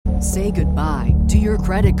Say goodbye to your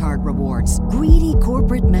credit card rewards. Greedy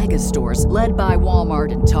corporate mega stores, led by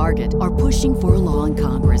Walmart and Target, are pushing for a law in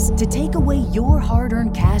Congress to take away your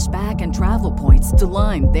hard-earned cash back and travel points to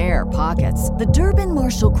line their pockets. The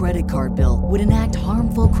Durbin-Marshall credit card bill would enact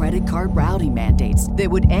harmful credit card routing mandates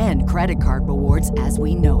that would end credit card rewards as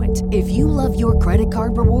we know it. If you love your credit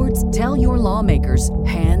card rewards, tell your lawmakers,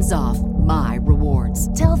 hands off my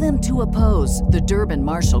rewards. Tell them to oppose the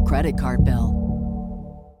Durbin-Marshall credit card bill.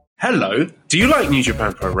 Hello, do you like New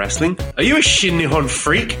Japan Pro Wrestling? Are you a Shin Nihon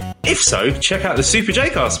freak? If so, check out the Super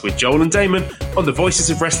J-Cast with Joel and Damon on the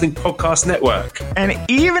Voices of Wrestling podcast network. And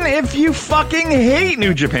even if you fucking hate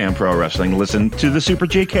New Japan Pro Wrestling, listen to the Super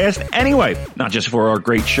J-Cast anyway. Not just for our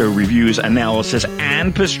great show reviews, analysis,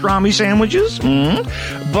 and pastrami sandwiches,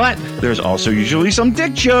 but there's also usually some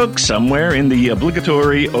dick jokes somewhere in the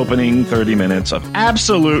obligatory opening 30 minutes of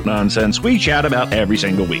absolute nonsense we chat about every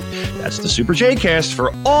single week. That's the Super J-Cast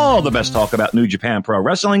for all the best talk about New Japan Pro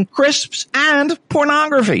Wrestling, crisps, and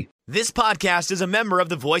pornography. This podcast is a member of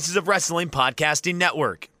the Voices of Wrestling podcasting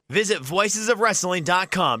network. Visit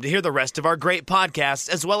voicesofwrestling.com to hear the rest of our great podcasts,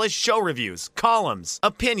 as well as show reviews, columns,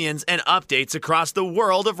 opinions, and updates across the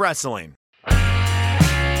world of wrestling.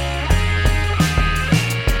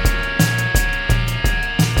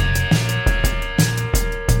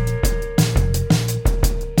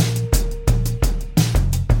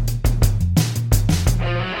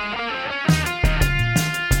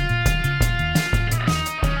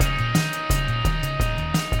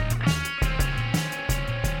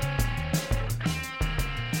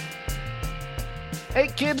 Hey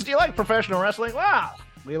kids, do you like professional wrestling? Wow,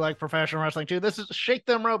 we like professional wrestling too. This is Shake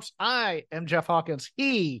Them Ropes. I am Jeff Hawkins.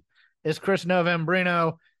 He is Chris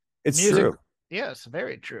Novembrino. It's true. Yes,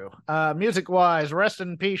 very true. Music-wise, rest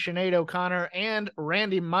in peace, Sinead O'Connor and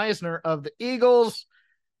Randy Meisner of the Eagles.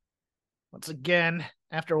 Once again,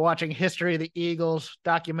 after watching History of the Eagles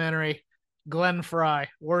documentary, Glenn Fry,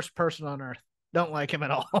 worst person on earth. Don't like him at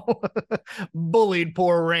all. Bullied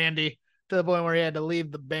poor Randy to the point where he had to leave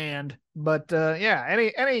the band. But yeah,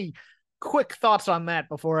 any quick thoughts on that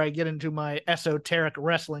before I get into my esoteric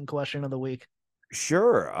wrestling question of the week?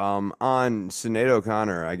 Sure. On Sinead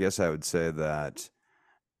O'Connor, I guess I would say that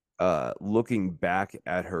looking back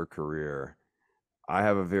at her career, I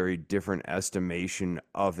have a very different estimation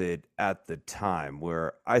of it at the time,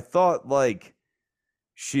 where I thought like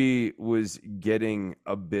she was getting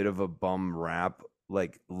a bit of a bum rap,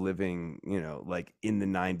 like living, like in the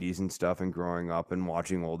 90s and stuff, and growing up and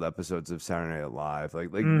watching old episodes of Saturday Night Live.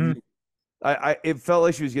 I it felt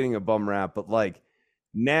like she was getting a bum rap, but like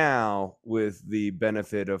now with the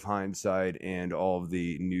benefit of hindsight and all of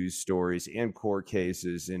the news stories and court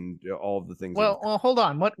cases and all of the things. Well, hold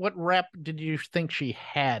on. What rap did you think she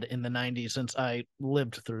had in the 90s, since I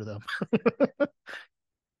lived through them?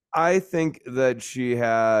 I think that she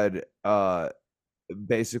had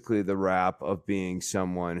basically the rap of being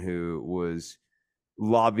someone who was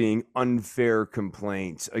lobbying unfair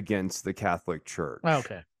complaints against the Catholic Church.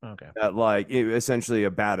 Okay. That, like, essentially a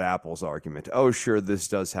bad apples argument. Oh, sure, this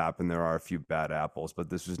does happen. There are a few bad apples, but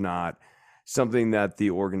this was not something that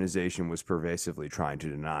the organization was pervasively trying to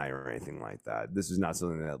deny or anything like that. This is not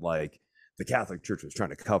something that, like, the Catholic Church was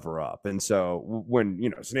trying to cover up. And so when,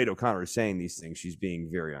 Sinead O'Connor is saying these things, she's being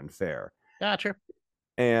very unfair. Gotcha.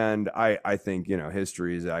 And I think,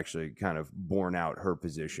 history is actually kind of borne out her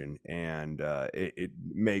position. And it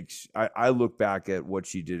makes, I look back at what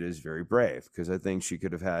she did as very brave, because I think she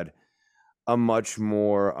could have had a much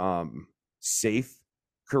more safe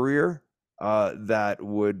career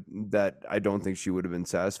that I don't think she would have been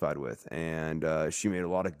satisfied with. And she made a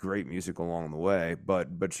lot of great music along the way,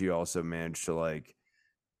 but she also managed to, like,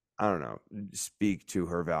 I don't know, speak to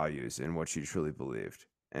her values and what she truly believed.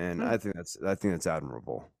 And I think that's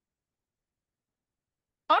admirable.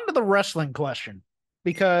 On to the wrestling question,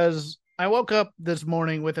 because I woke up this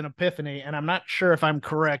morning with an epiphany, and I'm not sure if I'm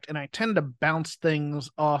correct, and I tend to bounce things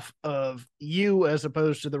off of you as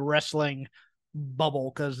opposed to the wrestling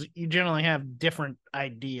bubble, because you generally have different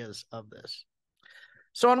ideas of this.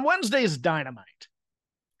 So on Wednesday's Dynamite,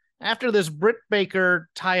 after this Britt Baker,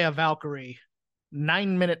 Taya Valkyrie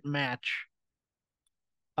 9-minute match,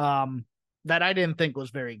 that I didn't think was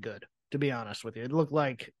very good, to be honest with you. It looked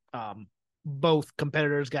like both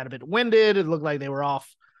competitors got a bit winded. It looked like they were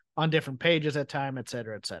off on different pages at time, et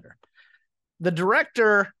cetera, et cetera. The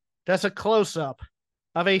director does a close-up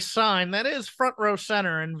of a sign that is front row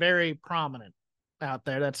center and very prominent out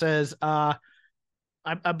there that says, I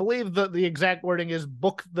believe the exact wording is,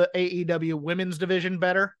 book the AEW women's division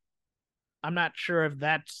better. I'm not sure if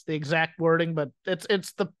that's the exact wording, but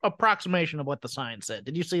it's the approximation of what the sign said.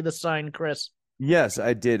 Did you see the sign, Chris? Yes,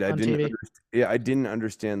 I did. I on didn't TV. yeah, I didn't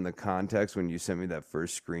understand the context when you sent me that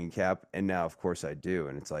first screen cap, and now of course I do,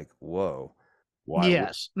 and it's like, whoa, why would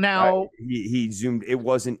Yes. Now, he zoomed? It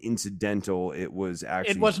wasn't incidental. It was it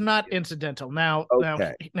actually was zoomed not in. incidental. Now, now,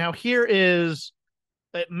 Okay. now here is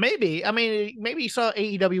maybe. I mean, maybe you saw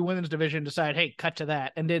AEW Women's Division decide, hey, cut to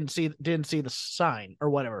that, and didn't see the sign or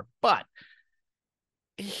whatever. But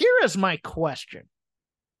here is my question,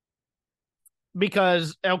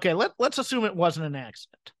 because okay, let's assume it wasn't an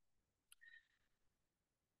accident.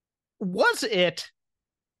 Was it,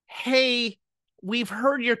 hey, we've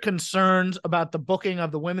heard your concerns about the booking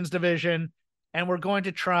of the women's division, and we're going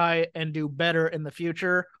to try and do better in the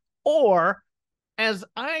future? Or, as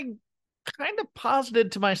I kind of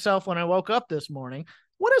posited to myself when I woke up this morning,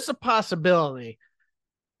 what is the possibility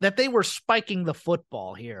that they were spiking the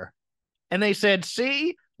football here? And they said,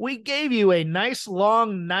 see, we gave you a nice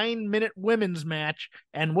long 9-minute women's match,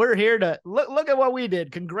 and we're here to look at what we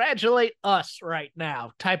did. Congratulate us right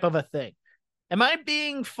now, type of a thing. Am I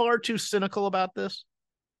being far too cynical about this?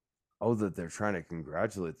 Oh, that they're trying to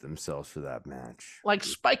congratulate themselves for that match. Like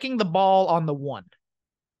spiking the ball on the one.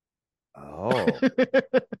 Oh,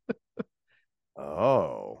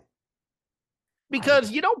 oh. Because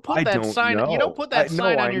you don't I put that don't sign, you don't know. put that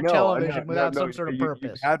sign on I your know. television without some sort of You've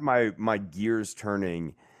purpose. had my gears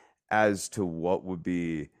turning as to what would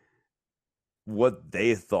be what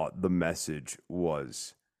they thought the message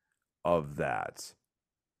was of that.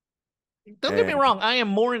 Don't get me And wrong, I am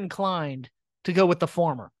more inclined to go with the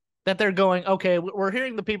former. That they're going, okay, we're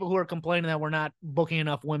hearing the people who are complaining that we're not booking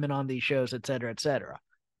enough women on these shows, et cetera, et cetera.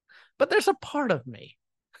 But there's a part of me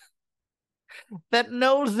that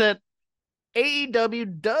knows that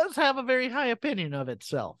AEW does have a very high opinion of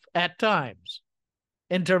itself at times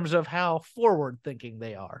in terms of how forward thinking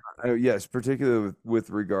they are. yes, particularly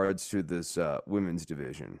with regards to this women's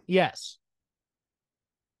division. Yes.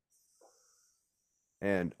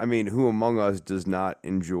 And I mean, who among us does not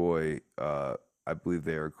enjoy? I believe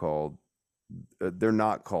they are called. They're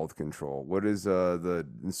not called Control. What is the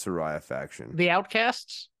Soraya faction? The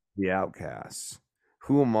Outcasts? The Outcasts.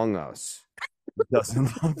 Who among us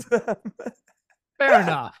doesn't love them? Fair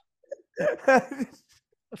enough.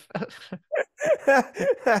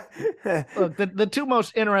 Look, the two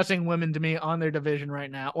most interesting women to me on their division right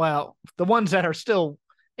now, well, the ones that are still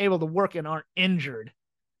able to work and aren't injured,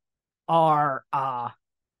 are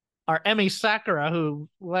Emi Sakura, who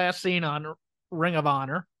last seen on Ring of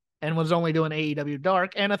Honor and was only doing AEW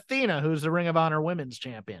Dark, and Athena, who's the Ring of Honor Women's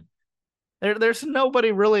Champion. There's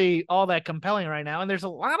nobody really all that compelling right now, and there's a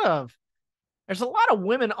lot of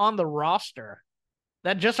women on the roster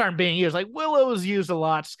that just aren't being used. Like Willow is used a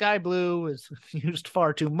lot. Sky Blue is used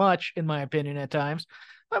far too much, in my opinion, at times.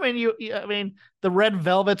 I mean, the Red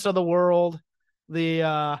Velvets of the world, the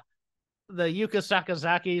Yuka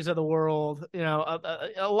Sakazakis of the world,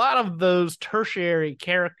 a lot of those tertiary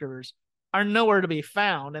characters are nowhere to be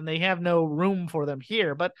found, and they have no room for them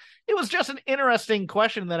here. But it was just an interesting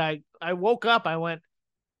question that I woke up, I went,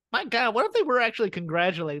 my God, what if they were actually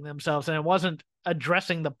congratulating themselves and it wasn't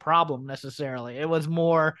addressing the problem necessarily? It was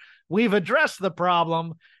more, we've addressed the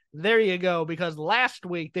problem. There you go. Because last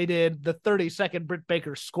week they did the 30-second Britt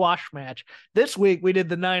Baker squash match. This week we did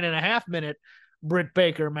the 9.5-minute Britt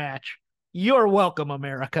Baker match. You're welcome,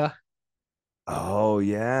 America. Oh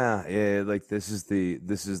yeah, yeah. Like this is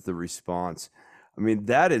the response. I mean,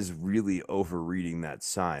 that is really overreading that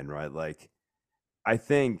sign, right? Like, I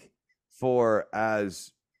think for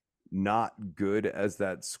as not good as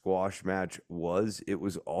that squash match was, it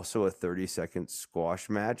was also a 30-second squash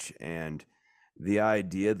match, and the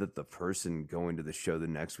idea that the person going to the show the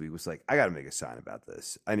next week was like, I got to make a sign about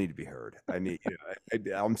this. I need to be heard. I need,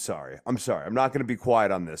 I'm sorry. I'm sorry. I'm not going to be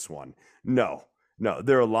quiet on this one. No,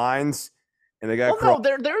 there are lines, and they got. Well,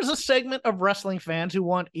 no, there's a segment of wrestling fans who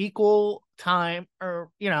want equal time, or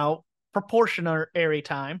proportionary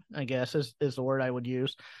time, I guess is the word I would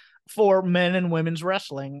use, for men and women's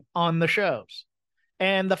wrestling on the shows.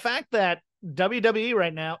 And the fact that WWE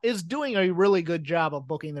right now is doing a really good job of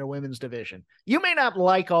booking their women's division. You may not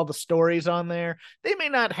like all the stories on there. They may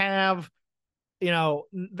not have,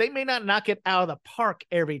 they may not knock it out of the park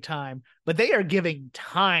every time, but they are giving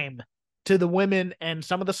time to the women and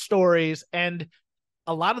some of the stories. And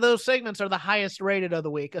a lot of those segments are the highest rated of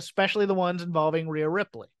the week, especially the ones involving Rhea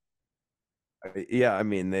Ripley. Yeah, I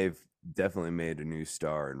mean, they've definitely made a new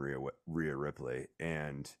star in Rhea Ripley,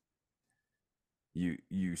 and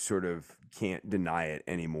you sort of can't deny it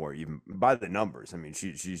anymore, even by the numbers. I mean,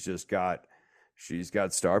 she's got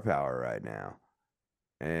star power right now,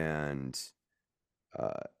 and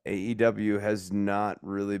AEW has not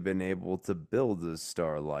really been able to build a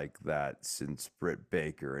star like that since Britt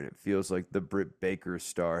Baker, and it feels like the Britt Baker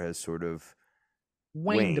star has sort of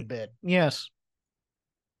Waned a waned. bit. Yes.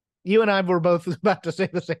 You and I were both about to say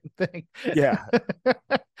the same thing. Yeah.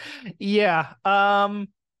 Yeah.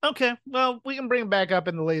 Okay. Well, we can bring it back up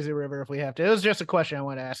in the lazy river if we have to. It was just a question I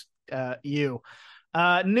want to ask you.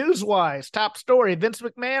 News-wise, top story: Vince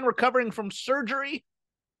McMahon recovering from surgery.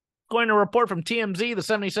 According to a report from TMZ, the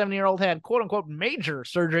 77-year-old had quote-unquote major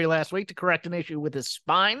surgery last week to correct an issue with his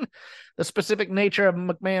spine. The specific nature of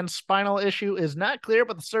McMahon's spinal issue is not clear,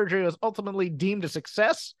 but the surgery was ultimately deemed a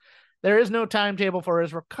success. There is no timetable for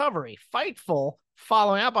his recovery. Fightful,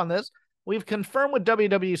 following up on this, we've confirmed with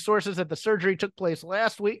WWE sources that the surgery took place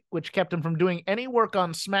last week, which kept him from doing any work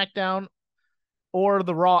on SmackDown or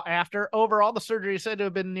the Raw after. Overall, the surgery is said to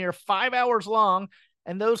have been near 5 hours long,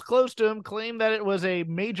 and those close to him claim that it was a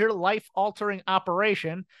major life-altering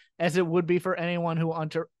operation, as it would be for anyone who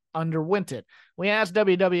underwent it. We asked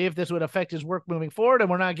WWE if this would affect his work moving forward, and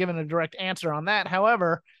we're not given a direct answer on that.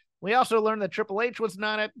 However, we also learned that Triple H was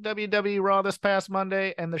not at WWE Raw this past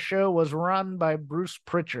Monday, and the show was run by Bruce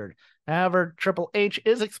Pritchard. However, Triple H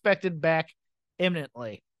is expected back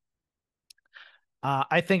imminently.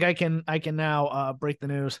 I think I can now break the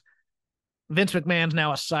news. Vince McMahon's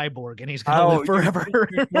now a cyborg, and he's going to live forever.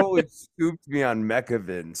 You totally scooped me on Mecha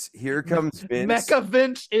Vince. Here comes Vince. Mecha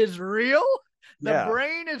Vince is real? Yeah. The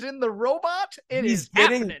brain is in the robot? He's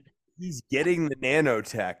happening. He's getting the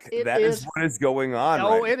nanotech. It that is what is going on.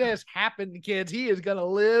 Oh, it has happened, kids. He is going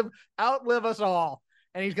to outlive us all.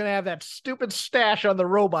 And he's going to have that stupid stash on the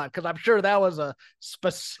robot, because I'm sure that was a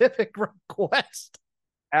specific request.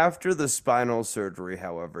 After the spinal surgery,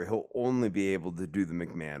 however, he'll only be able to do the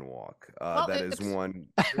McMahon walk. That is one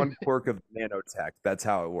quirk of nanotech. That's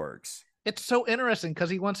how it works. It's so interesting because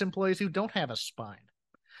he wants employees who don't have a spine.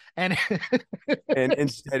 And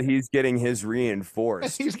instead he's getting his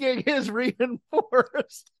reinforced. He's getting his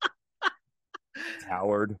reinforced.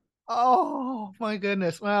 Coward. Oh my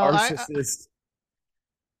goodness. Well, narcissist.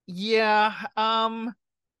 Yeah. I'm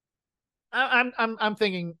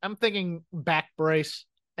thinking back brace.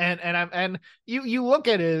 And you look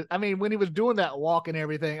at it. I mean, when he was doing that walk and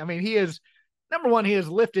everything, I mean, he has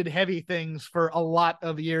lifted heavy things for a lot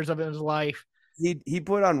of years of his life. He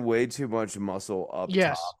put on way too much muscle up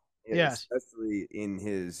top. Yes. Especially in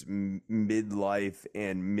his midlife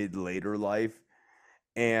and mid-later life.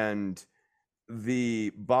 And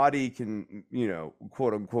the body can,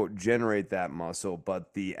 quote unquote, generate that muscle,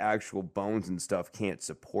 but the actual bones and stuff can't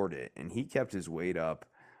support it. And he kept his weight up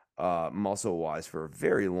muscle wise for a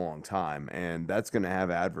very long time, and that's going to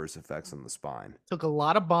have adverse effects on the spine. Took a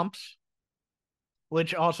lot of bumps,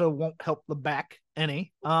 which also won't help the back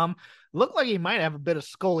any. Looked like he might have a bit of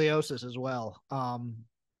scoliosis as well,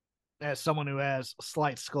 as someone who has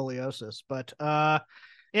slight scoliosis. But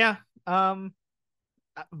yeah, I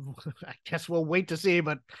guess we'll wait to see.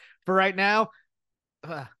 But for right now,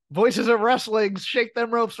 Voices of Wrestling's Shake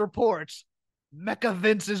Them Ropes reports Mecha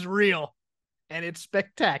Vince is real. And it's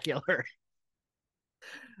spectacular.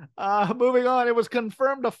 Moving on, it was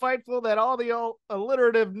confirmed to Fightful that all the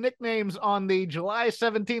alliterative nicknames on the July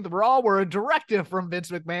 17th Raw were a directive from Vince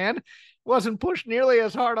McMahon. Wasn't pushed nearly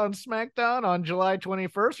as hard on SmackDown on July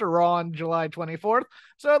 21st or Raw on July 24th.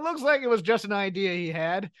 So it looks like it was just an idea he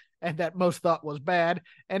had, and that most thought was bad,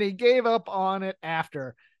 and he gave up on it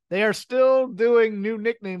after. They are still doing new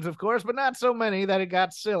nicknames, of course, but not so many that it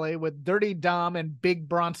got silly with Dirty Dom and Big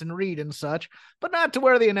Bronson Reed and such, but not to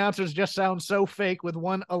where the announcers just sound so fake with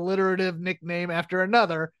one alliterative nickname after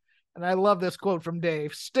another. And I love this quote from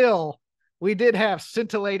Dave. Still, we did have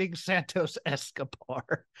scintillating Santos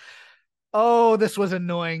Escobar. Oh, this was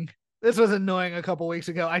annoying. This was annoying a couple weeks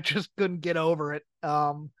ago. I just couldn't get over it.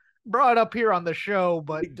 Brought up here on the show,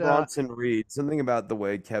 but Big Bronson Reed, something about the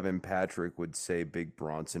way Kevin Patrick would say Big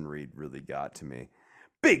Bronson Reed really got to me.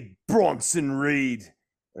 Big Bronson Reed.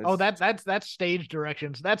 That's stage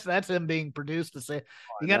directions. That's him being produced to say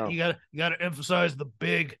you got to emphasize the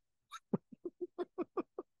big.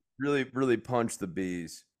 really punch the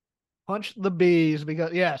bees. Punch the bees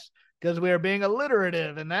because we are being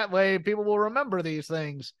alliterative, and that way people will remember these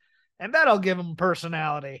things, and that'll give them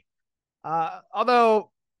personality.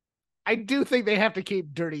 Although I do think they have to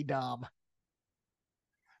keep Dirty Dom.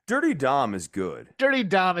 Dirty Dom is good. Dirty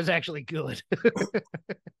Dom is actually good.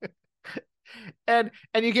 and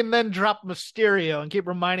you can then drop Mysterio and keep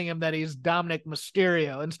reminding him that he's Dominic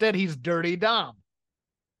Mysterio. Instead, he's Dirty Dom.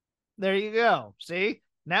 There you go. See?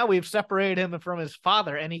 Now we've separated him from his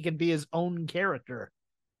father, and he can be his own character.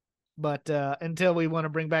 But until we want to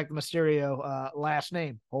bring back the Mysterio last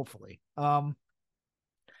name, hopefully.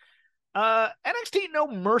 NXT No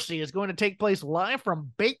Mercy is going to take place live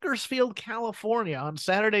from Bakersfield, California on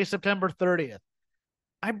Saturday, September 30th.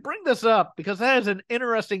 I bring this up because that is an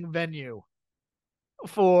interesting venue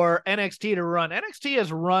for NXT to run. NXT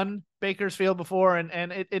has run Bakersfield before,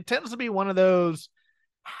 and it tends to be one of those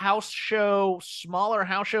smaller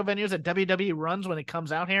house show venues that WWE runs when it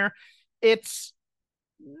comes out here. It's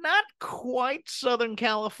not quite Southern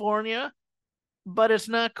California, but it's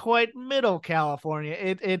not quite Middle California.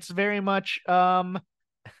 It's very much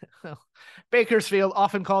Bakersfield,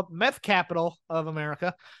 often called meth capital of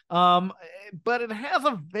America. But it has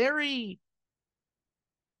a very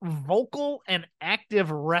vocal and active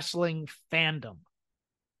wrestling fandom.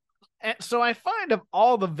 And so I find of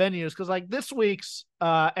all the venues, because like this week's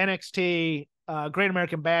NXT Great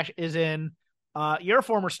American Bash is in your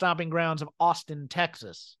former stomping grounds of Austin,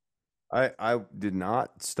 Texas. I did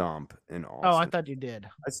not stomp in Austin. Oh, I thought you did.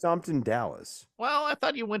 I stomped in Dallas. Well, I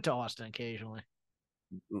thought you went to Austin occasionally.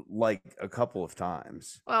 Like a couple of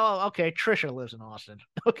times. Well, okay, Trisha lives in Austin.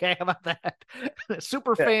 Okay, how about that?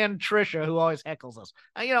 Super fan Trisha, who always heckles us.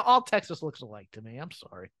 All Texas looks alike to me. I'm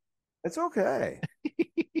sorry. It's okay.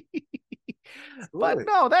 But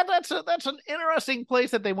no, that's an interesting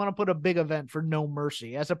place that they want to put a big event for No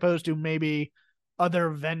Mercy, as opposed to maybe other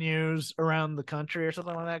venues around the country or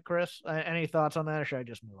something like that. Chris, any thoughts on that, or should I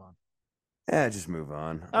just move on? Yeah, just move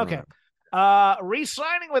on. Okay.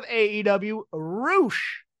 Re-signing with AEW, Roosh.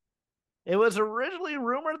 It was originally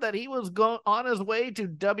rumored that he was going on his way to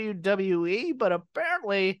WWE, but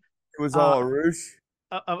apparently it was all a Roosh.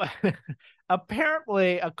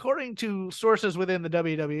 Apparently, according to sources within the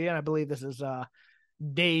WWE, and I believe this is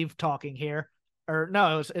Dave talking here, or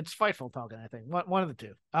no, it's Fightful talking. I think one of the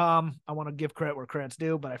two. I want to give credit where credit's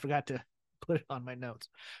due, but I forgot to put it on my notes.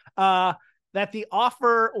 That the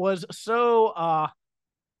offer was so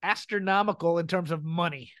astronomical in terms of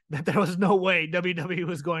money that there was no way WWE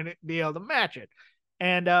was going to be able to match it.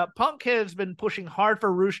 And Punk has been pushing hard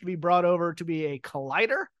for Roosh to be brought over to be a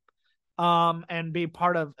Collider, and be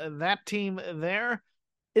part of that team there.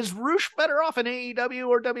 Is Roosh better off in AEW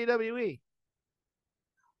or WWE?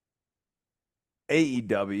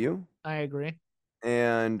 AEW. I agree.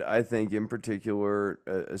 And I think in particular,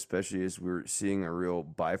 especially as we're seeing a real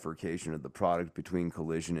bifurcation of the product between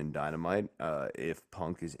Collision and Dynamite, if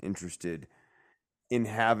Punk is interested in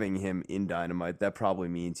having him in Dynamite, that probably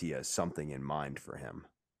means he has something in mind for him.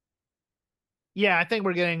 Yeah, I think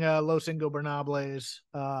we're getting Los Ingobernables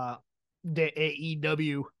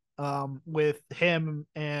AEW with him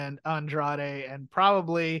and Andrade and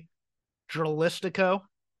probably Dralistico.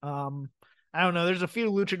 I don't know. There's a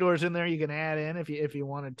few luchadors in there you can add in if you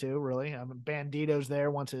wanted to, really. Bandito's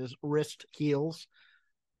there once his wrist heals.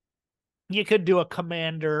 You could do a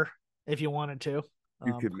Commander if you wanted to.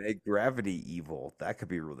 You could make Gravity evil. That could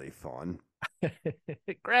be really fun.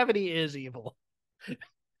 Gravity is evil.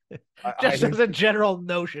 Just as a general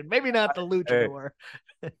notion. Maybe not the luchador.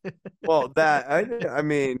 Well, I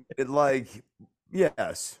mean,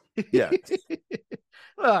 yes.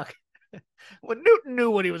 Look, when Newton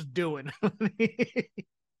knew what he was doing.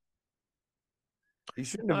 He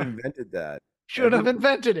shouldn't have invented that. Should have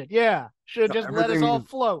invented it, yeah. Should have just let us all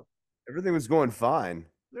float. Everything was going fine.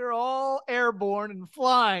 They're all airborne and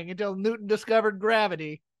flying until Newton discovered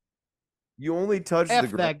gravity. You only touched the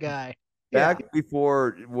ground. that guy. Back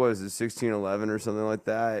before, was it 1611 or something like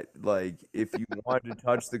that? Like, if you wanted to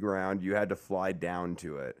touch the ground, you had to fly down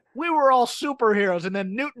to it. We were all superheroes, and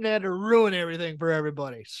then Newton had to ruin everything for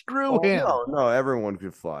everybody. Screw him. No, everyone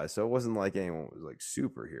could fly, so it wasn't like anyone was like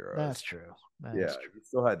superheroes. That's true. You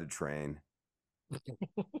still had to train.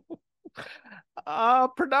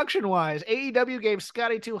 Production-wise, AEW gave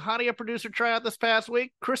Scotty 2 Hottie a producer tryout this past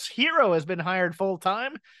week. Chris Hero has been hired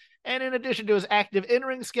full-time. And in addition to his active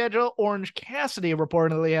in-ring schedule, Orange Cassidy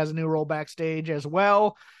reportedly has a new role backstage as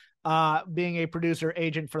well, being a producer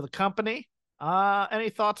agent for the company.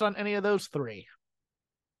 Any thoughts on any of those three?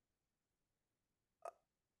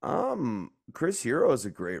 Chris Hero is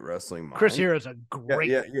a great wrestling mind. Chris Hero is a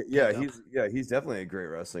great he's definitely a great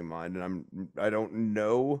wrestling mind, and I don't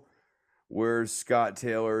know where Scott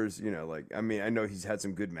Taylor's, I know he's had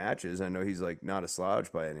some good matches. I know he's like not a slouch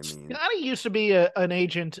by any means. Scotty used to be an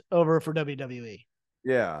agent over for WWE.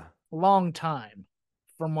 Yeah. Long time,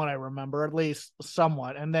 from what I remember, at least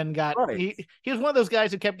somewhat. And then he was one of those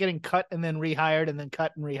guys who kept getting cut and then rehired and then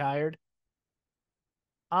cut and rehired.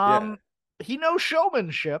 He knows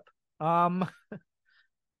showmanship. But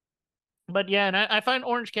yeah, and I find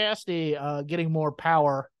Orange Cassidy getting more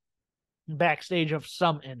power backstage of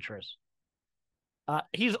some interest.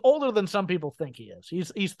 He's older than some people think he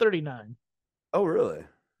is. He's 39. Oh, really?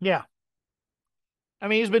 Yeah. I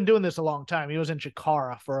mean, he's been doing this a long time. He was in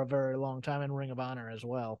Chikara for a very long time in Ring of Honor as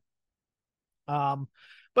well. But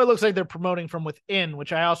it looks like they're promoting from within,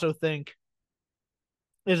 which I also think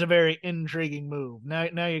is a very intriguing move. Now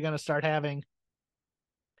you're going to start having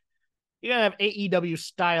AEW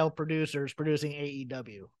style producers producing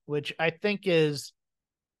AEW, which I think is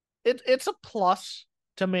it's a plus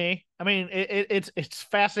to me. I mean, it's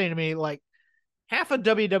fascinating to me. Like half of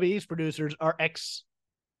WWE's producers are ex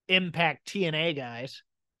Impact TNA guys.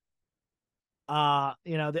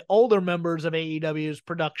 The older members of AEW's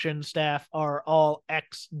production staff are all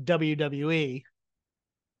ex WWE.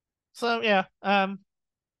 So yeah,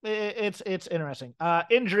 it's interesting.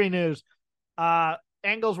 Injury news.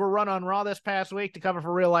 Angles were run on Raw this past week to cover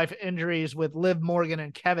for real life injuries with Liv Morgan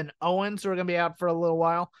and Kevin Owens, who are going to be out for a little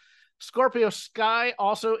while. Scorpio Sky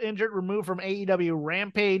also injured, removed from AEW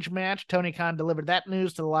Rampage match. Tony Khan delivered that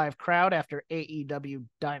news to the live crowd after AEW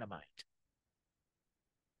Dynamite.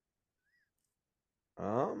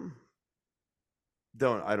 I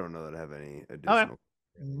don't know that I have any additional.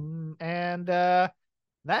 Okay. And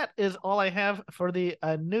that is all I have for the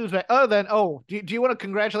news. Do you want to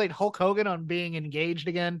congratulate Hulk Hogan on being engaged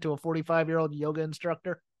again to a 45-year-old yoga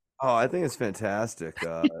instructor? Oh, I think it's fantastic.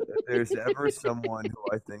 If there's ever someone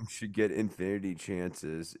who I think should get infinity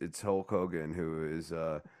chances, it's Hulk Hogan, who is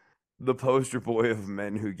the poster boy of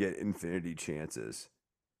men who get infinity chances.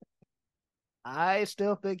 I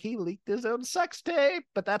still think he leaked his own sex tape,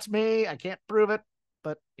 but that's me. I can't prove it,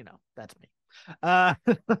 but that's me.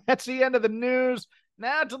 That's the end of the news.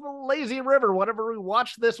 Now to the lazy river. Whatever we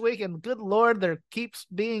watch this week, and good Lord, there keeps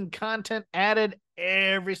being content added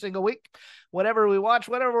every single week. Whatever we watch,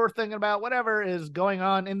 whatever we're thinking about, whatever is going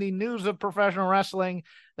on in the news of professional wrestling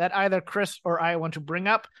that either Chris or I want to bring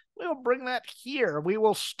up, we will bring that here. We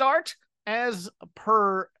will start as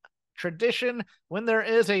per tradition when there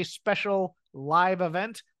is a special live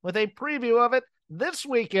event with a preview of it. This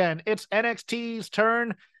weekend, it's NXT's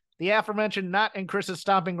turn. The aforementioned, not in Chris's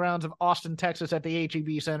stomping grounds of Austin, Texas at the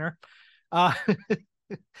H-E-B Center.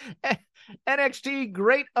 NXT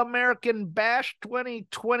Great American Bash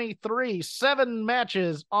 2023. 7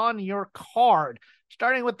 matches on your card.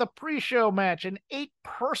 Starting with the pre-show match, an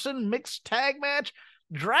 8-person mixed tag match.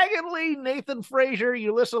 Dragon Lee, Nathan Frazier,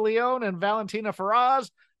 Ulyssa Leone, and Valentina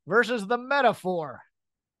Feroz versus The Metaphor.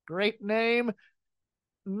 Great name.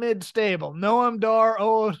 Mid-stable. Noam Dar,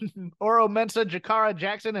 Oro Mensa, Jakara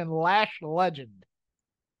Jackson, and Lash Legend.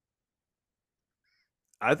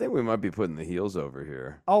 I think we might be putting the heels over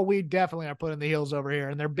here. Oh, we definitely are putting the heels over here,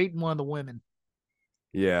 and they're beating one of the women.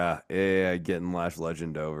 Yeah, getting Lash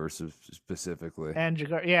Legend over specifically. And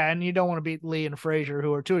Jakara, and you don't want to beat Lee and Frazier,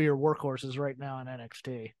 who are 2 of your workhorses right now in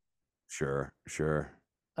NXT. Sure.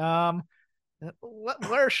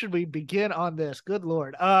 Where should we begin on this? Good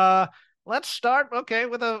Lord. Let's start,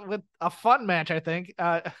 with a fun match, I think.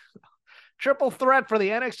 Triple threat for the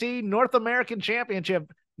NXT North American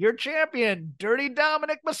Championship. Your champion, Dirty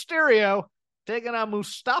Dominic Mysterio, taking on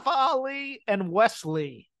Mustafa Ali and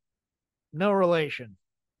Wesley. No relation.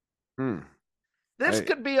 This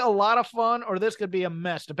could be a lot of fun, or this could be a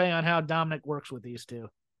mess, depending on how Dominic works with these two.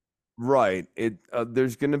 Right.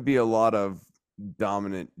 There's going to be a lot of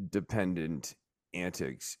dominant dependent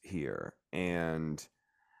antics here, and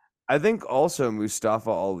I think also Mustafa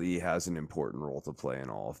Ali has an important role to play in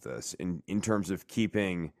all of this in terms of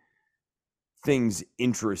keeping things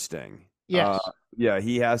interesting. Yes.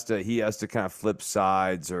 He has to kind of flip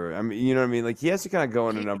sides, or I mean, you know what I mean? Like he has to kind of go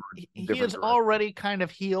in a number of different He is directions. already kind of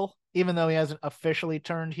heel, even though he hasn't officially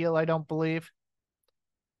turned heel, I don't believe.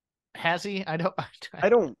 Has he? I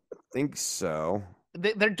don't think so.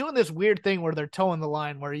 They're doing this weird thing where they're towing the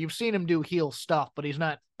line, where you've seen him do heel stuff, but he's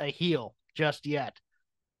not a heel just yet.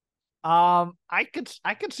 I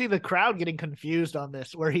could see the crowd getting confused on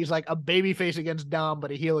this, where he's like a babyface against Dom,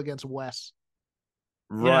 but a heel against Wes.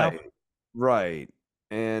 Right.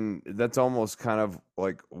 And that's almost kind of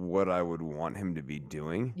like what I would want him to be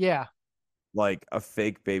doing. Yeah. Like a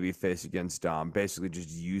fake babyface against Dom, basically just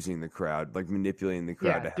using the crowd, like manipulating the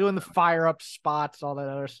crowd. Yeah, doing the fire up spots, all that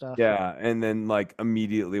other stuff. Yeah, and then like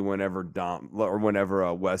immediately whenever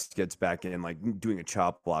Wes gets back in, like doing a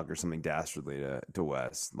chop block or something dastardly to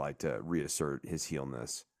Wes, like to reassert his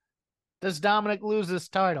heelness. Does Dominic lose this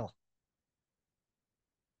title?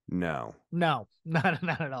 No, not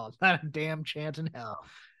at all. Not a damn chance in hell.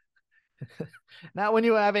 Not when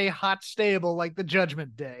you have a hot stable like the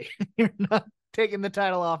Judgment Day. You're not taking the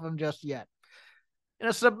title off him just yet. In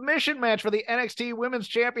a submission match for the NXT Women's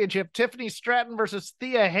Championship, Tiffany Stratton versus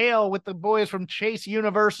Thea Hale with the boys from Chase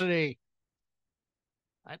University.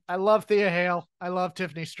 I love Thea Hale. I love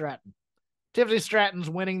Tiffany Stratton. Tiffany Stratton's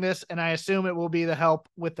winning this, and I assume it will be the help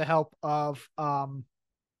of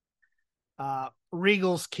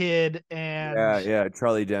Regal's kid and Yeah,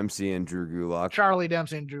 Charlie Dempsey and Drew Gulak. Charlie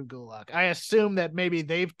Dempsey and Drew Gulak. I assume that maybe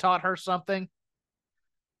they've taught her something,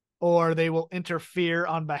 or they will interfere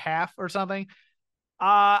on behalf or something.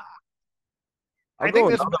 I'll I go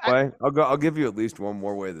think another way. I'll give you at least one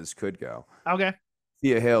more way this could go. Okay.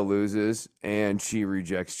 Thea Hale loses, and she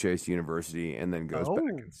rejects Chase University, and then goes back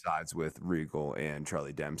and sides with Regal and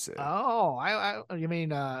Charlie Dempsey. Oh, you mean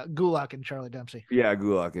Gulak and Charlie Dempsey? Yeah,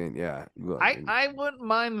 Gulak and Gulak. I wouldn't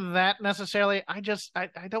mind that necessarily. I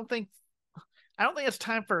don't think it's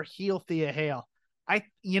time for heel Thea Hale.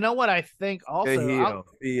 You know what I think also.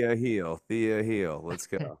 Thea Heel. Let's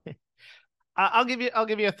go. I'll give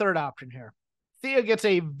you a third option here. Thea gets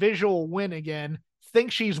a visual win again,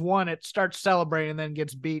 thinks she's won it, starts celebrating, and then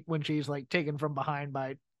gets beat when she's like taken from behind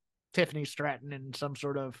by Tiffany Stratton in some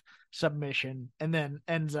sort of submission, and then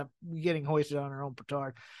ends up getting hoisted on her own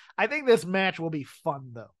petard. I think this match will be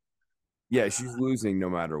fun though. Yeah, she's losing no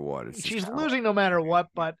matter what. She's losing no matter what,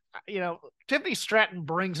 but Tiffany Stratton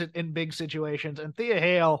brings it in big situations, and Thea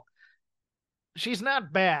Hale, she's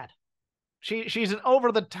not bad. She's an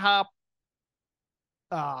over the top,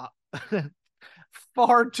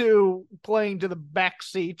 far too playing to the back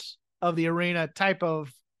seats of the arena type of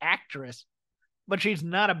actress, but she's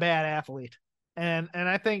not a bad athlete. And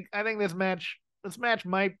I think this match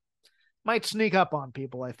might sneak up on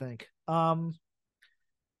people, I think.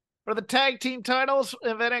 For the tag team titles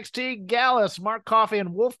of NXT, Gallus, Mark Coffey,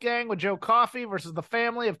 and Wolfgang with Joe Coffey versus the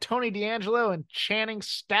family of Tony D'Angelo and Channing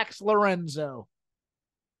Stacks Lorenzo.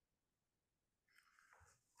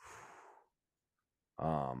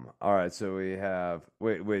 All right, so we have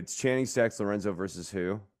wait, it's Channing Stacks Lorenzo versus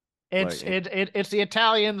who? It's the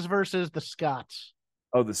Italians versus the Scots.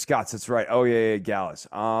 Oh, the Scots, that's right. Oh yeah, Gallus.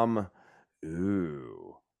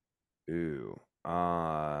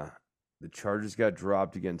 The charges got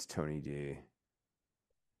dropped against Tony D.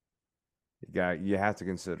 You have to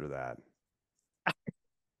consider that.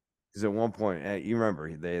 Because at one point, you remember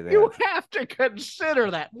you have to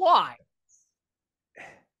consider that. Why?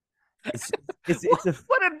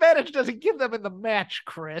 What advantage does it give them in the match,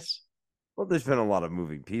 Chris? Well, there's been a lot of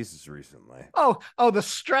moving pieces recently. Oh, the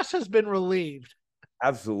stress has been relieved.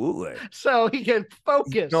 Absolutely. So he can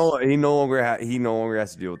focus. He no longer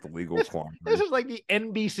has to deal with the legal quandary. This is like the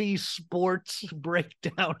NBC Sports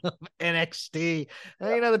breakdown of NXT.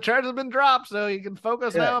 And, the charge has been dropped, so he can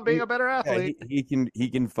focus now on being a better athlete. He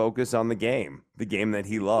can focus on the game that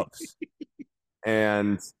he loves.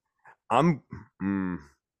 And I'm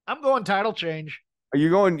going title change. Are you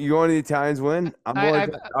going to the Italians win?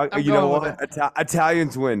 Italians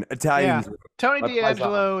win. Italians win. Tony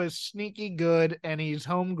D'Angelo is sneaky good, and he's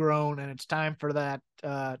homegrown, and it's time for that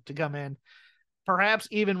to come in. Perhaps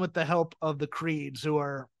even with the help of the Creeds, who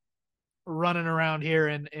are running around here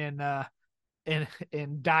in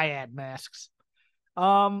dyad masks.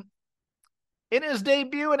 In his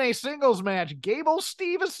debut in a singles match, Gable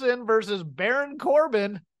Steveson versus Baron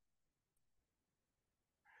Corbin.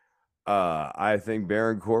 I think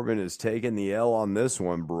Baron Corbin is taking the L on this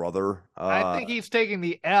one, brother. I think he's taking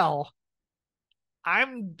the L.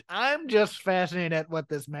 I'm just fascinated at what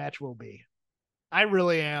this match will be. I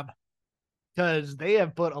really am. Because they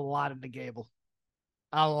have put a lot into Gable.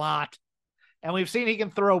 A lot. And we've seen he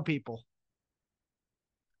can throw people.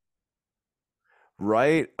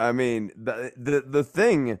 Right? I mean, the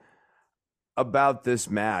thing about this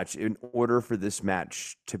match, in order for this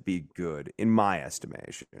match to be good, in my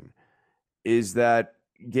estimation, is that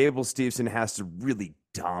Gable Steveson has to really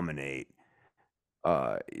dominate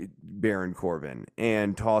Baron Corbin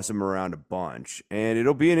and toss him around a bunch. And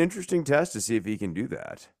it'll be an interesting test to see if he can do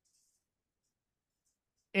that.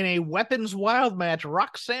 In a Weapons Wild match,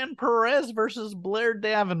 Roxanne Perez versus Blair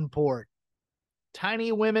Davenport.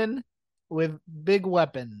 Tiny women with big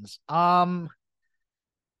weapons. Since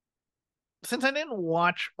I didn't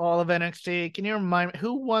watch all of NXT, can you remind me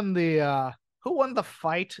who won the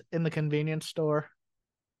fight in the convenience store?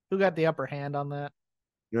 Who got the upper hand on that?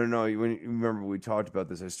 No. When you remember we talked about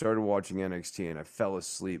this, I started watching NXT and I fell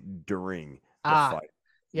asleep during the fight.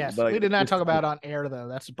 Yes, we did not talk about it on air though.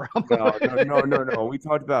 That's the problem. No. We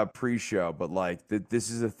talked about pre-show, but this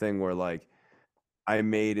is a thing where I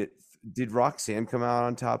made it. Did Roxanne come out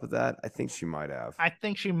on top of that? I think she might have.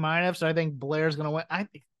 So I think Blair's gonna win.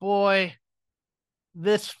 Boy,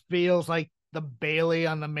 this feels like the Bailey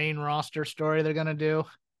on the main roster story they're gonna do,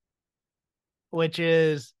 which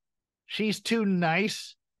is she's too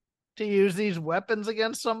nice to use these weapons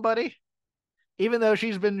against somebody, even though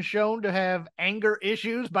she's been shown to have anger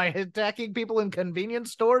issues by attacking people in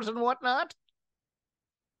convenience stores and whatnot.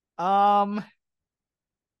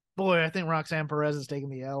 Boy, I think Roxanne Perez is taking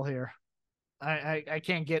the L here. I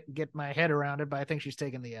can't get my head around it, but I think she's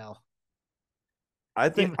taking the L. I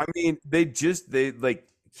mean, they like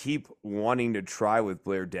keep wanting to try with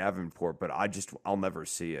Blair Davenport, but I'll never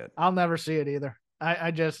see it. I'll never see it either.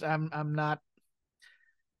 I'm not,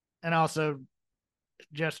 and also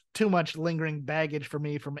just too much lingering baggage for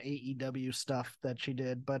me from AEW stuff that she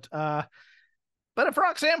did. But if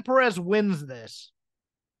Roxanne Perez wins this,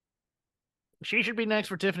 she should be next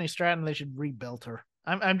for Tiffany Stratton. They should rebuild her.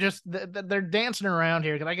 I'm just they're dancing around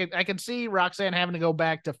here because I could see Roxanne having to go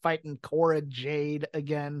back to fighting Cora Jade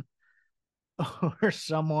again, or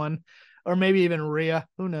someone, or maybe even Rhea.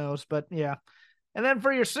 Who knows? But yeah. And then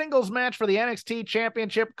for your singles match for the NXT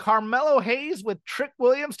Championship, Carmelo Hayes with Trick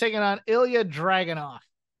Williams taking on Ilya Dragunov.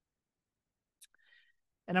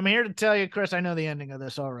 And I'm here to tell you, Chris, I know the ending of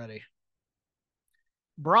this already.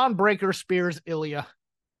 Braun Breaker spears Ilya.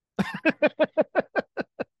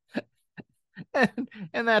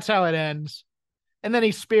 and that's how it ends. And then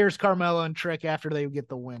he spears Carmelo and Trick after they get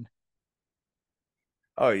the win.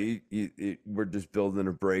 Oh, we're just building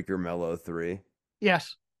a Breaker Mello 3.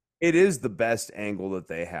 Yes. It is the best angle that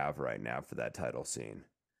they have right now for that title scene.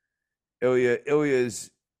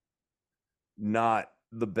 Ilya's not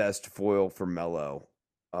the best foil for Mello.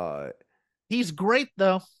 He's great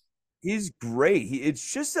though. He's great.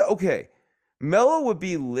 It's just okay. Mello would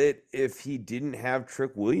be lit if he didn't have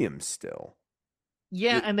Trick Williams still.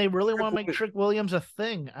 Yeah, and they really want to make Trick Williams a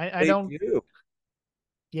thing. I don't do.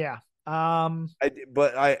 Yeah.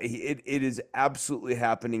 It is absolutely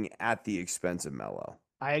happening at the expense of Mello.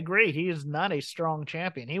 I agree. He is not a strong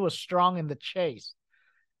champion. He was strong in the chase.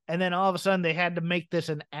 And then all of a sudden they had to make this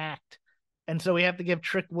an act. And so we have to give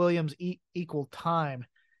Trick Williams equal time.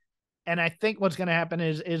 And I think what's going to happen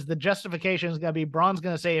is the justification is going to be Braun's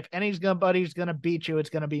going to say, if anybody's going to beat you,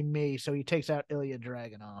 it's going to be me. So he takes out Ilya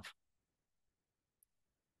Dragunov.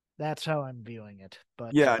 That's how I'm viewing it.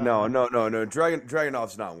 But yeah, no.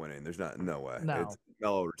 Dragunov's not winning. There's no way. No.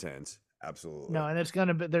 Mello retains. Absolutely. No, and there's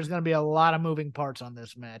gonna be a lot of moving parts on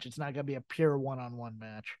this match. It's not gonna be a pure one-on-one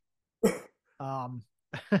match.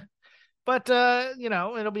 But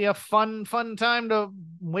it'll be a fun time to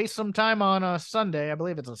waste some time on a Sunday. I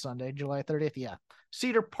believe it's a Sunday, July 30th. Yeah.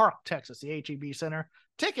 Cedar Park, Texas, the HEB Center.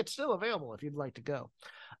 Tickets still available if you'd like to go.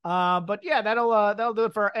 But yeah, that'll do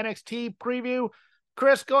it for our NXT preview.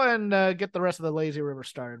 Chris, go ahead and get the rest of the Lazy River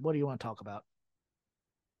started. What do you want to talk about?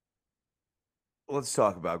 Let's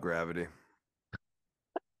talk about Gravity.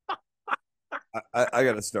 I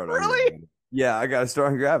got to start on Really? Gravity. Yeah, I got to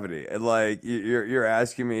start on Gravity. And like you're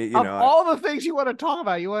asking me, all the things you want to talk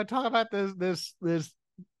about. You want to talk about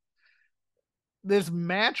this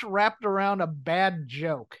match wrapped around a bad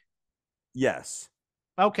joke. Yes.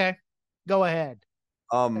 Okay, go ahead.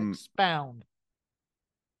 Expound.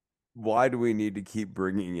 Why do we need to keep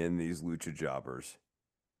bringing in these lucha jobbers?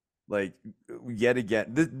 Like, yet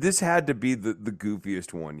again, this had to be the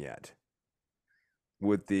goofiest one yet.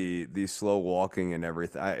 With the slow walking and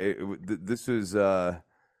everything. This was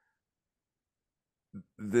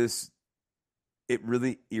it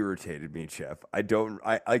really irritated me, Chef. I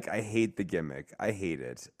hate the gimmick. I hate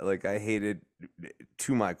it. Like, I hate it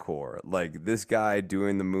to my core. Like, this guy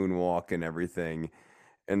doing the moonwalk and everything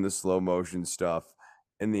and the slow motion stuff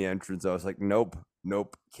in the entrance. I was like, nope,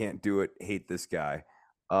 can't do it. Hate this guy.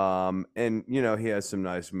 And he has some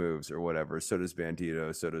nice moves or whatever. So does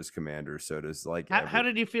Bandito, so does Commander, so does how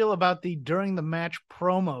did you feel about the during the match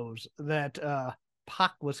promos that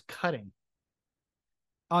Pac was cutting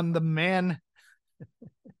on the man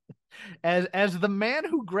as the man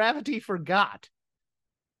who Gravity forgot?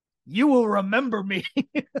 You will remember me.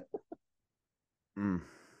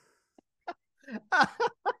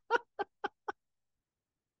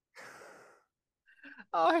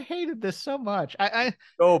 Oh, I hated this so much. I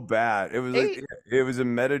so bad. It was it was a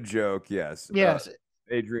meta joke. Yes. Yes.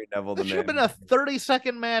 Adrian Neville. This should have been a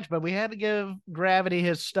 30-second match, but we had to give Gravity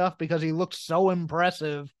his stuff because he looked so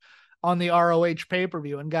impressive on the ROH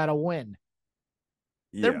pay-per-view and got a win.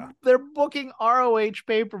 Yeah. They're booking ROH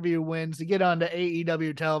pay-per-view wins to get onto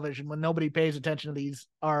AEW television when nobody pays attention to these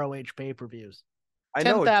ROH pay-per-views.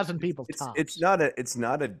 10,000 people tops. It's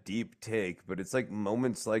not a deep take, but it's like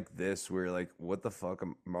moments like this where you're like, what the fuck?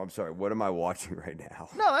 I'm sorry, what am I watching right now?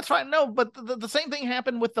 No, that's fine. No, but the same thing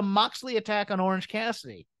happened with the Moxley attack on Orange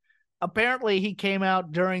Cassidy. Apparently, he came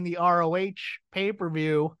out during the ROH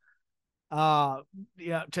pay-per-view, or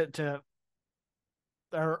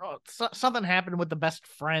something happened with the Best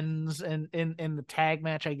Friends in the tag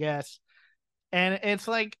match, I guess. And it's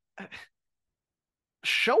like,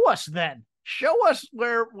 show us then. Show us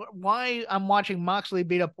why I'm watching Moxley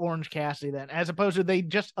beat up Orange Cassidy then, as opposed to they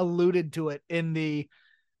just alluded to it in the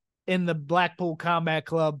Blackpool Combat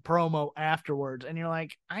Club promo afterwards. And you're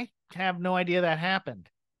like, I have no idea that happened.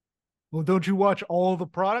 Well, don't you watch all the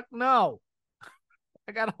product? No.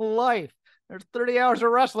 I got a life. There's 30 hours of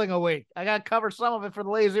wrestling a week. I got to cover some of it for the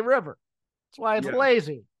Lazy River. That's why it's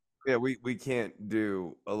lazy. Yeah, we can't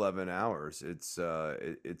do 11 hours. It's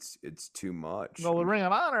too much. Well, with Ring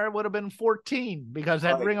of Honor, it would have been 14 because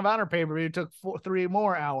that Ring of Honor pay-per-view took 3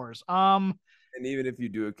 more hours. And even if you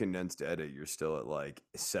do a condensed edit, you're still at like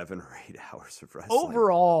 7 or 8 hours of wrestling.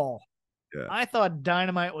 Overall, I thought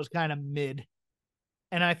Dynamite was kind of mid.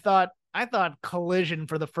 And I thought Collision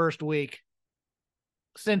for the first week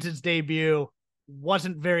since its debut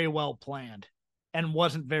wasn't very well planned and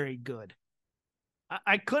wasn't very good.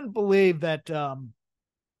 I couldn't believe that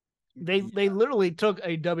they literally took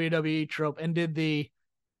a WWE trope and did the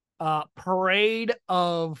parade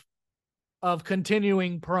of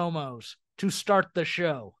continuing promos to start the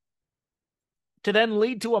show to then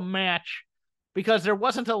lead to a match because there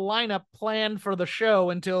wasn't a lineup planned for the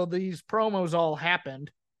show until these promos all happened.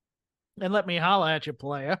 And let me holla at you,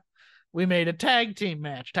 playa. We made a tag team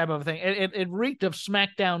match type of thing. It reeked of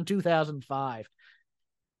SmackDown 2005.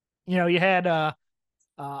 You know, you had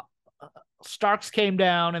Starks came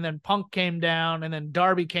down, and then Punk came down, and then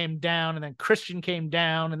Darby came down, and then Christian came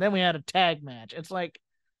down, and then we had a tag match. It's like,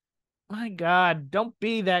 my God, don't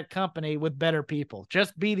be that company with better people.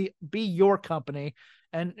 Just be your company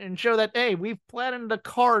and show that, hey, we've planned a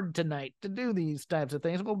card tonight to do these types of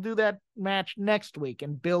things. We'll do that match next week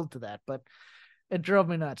and build to that. But it drove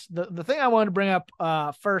me nuts. The thing I wanted to bring up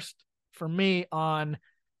first for me on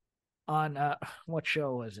what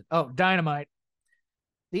show was it? Oh, Dynamite.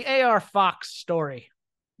 The AR Fox story.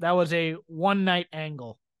 That was a one-night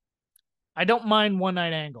angle. I don't mind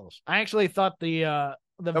one-night angles. I actually thought the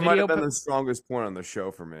video might have been the strongest point on the show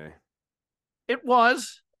for me. It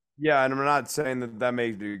was. Yeah, and I'm not saying that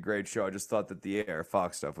made it a great show. I just thought that the AR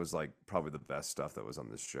Fox stuff was like probably the best stuff that was on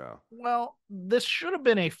this show. Well, this should have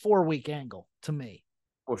been a 4-week angle to me.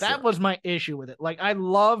 That was my issue with it. Like, I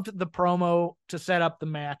loved the promo to set up the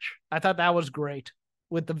match. I thought that was great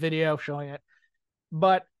with the video showing it.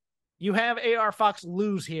 But you have AR Fox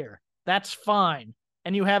lose here. That's fine.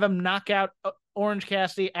 And you have him knock out Orange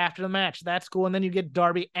Cassidy after the match. That's cool. And then you get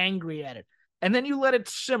Darby angry at it. And then you let it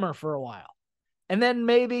simmer for a while. And then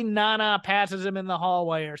maybe Nana passes him in the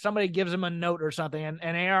hallway or somebody gives him a note or something. And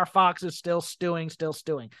AR Fox is still stewing.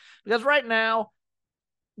 Because right now,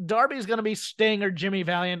 Darby's going to be Sting or Jimmy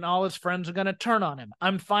Valiant and all his friends are going to turn on him.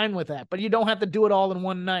 I'm fine with that. But you don't have to do it all in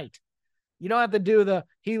one night. You don't have to do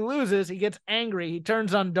he loses, he gets angry, he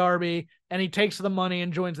turns on Darby, and he takes the money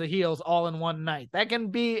and joins the heels all in one night. That can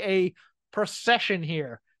be a procession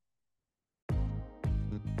here.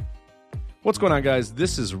 What's going on, guys?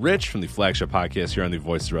 This is Rich from the flagship podcast here on the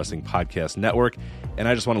Voices of Wrestling Podcast Network, and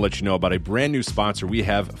I just want to let you know about a brand new sponsor we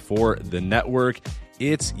have for the network.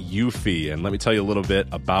 It's Eufy, and let me tell you a little bit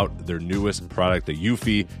about their newest product, the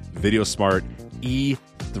Eufy Video Smart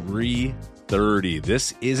E330.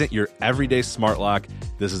 This isn't your everyday smart lock.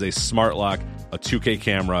 This is a smart lock, a 2K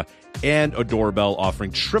camera, and a doorbell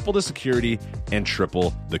offering triple the security and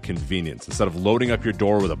triple the convenience. Instead of loading up your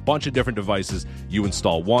door with a bunch of different devices, you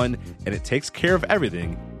install one, and it takes care of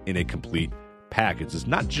everything in a complete package. It's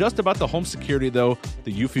not just about the home security, though.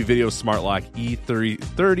 The Eufy Video Smart Lock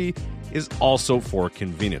E330 is also for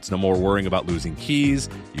convenience. No more worrying about losing keys.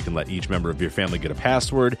 You can let each member of your family get a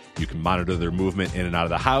password. You can monitor their movement in and out of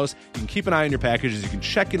the house. You can keep an eye on your packages. You can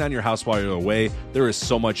check in on your house while you're away. There is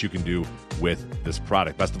so much you can do with this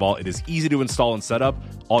product. Best of all, it is easy to install and set up.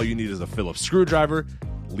 All you need is a Phillips screwdriver.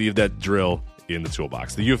 Leave that drill in the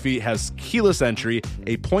toolbox. The Eufy has keyless entry,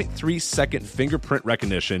 a 0.3-second fingerprint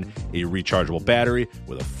recognition, a rechargeable battery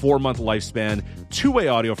with a 4-month lifespan, 2-way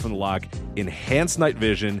audio from the lock, enhanced night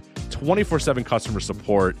vision, 24/7 customer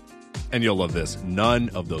support, and you'll love this, none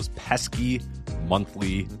of those pesky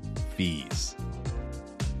monthly fees.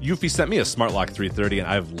 Eufy sent me a Smart Lock 330, and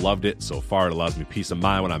I've loved it so far. It allows me peace of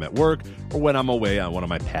mind when I'm at work or when I'm away on one of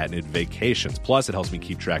my patented vacations. Plus, it helps me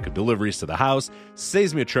keep track of deliveries to the house,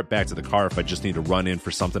 saves me a trip back to the car if I just need to run in for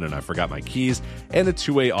something and I forgot my keys, and the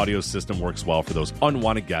 2-way audio system works well for those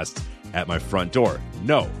unwanted guests at my front door.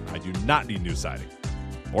 No, I do not need new siding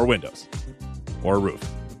or windows or a roof.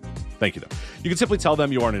 Thank you, though. You can simply tell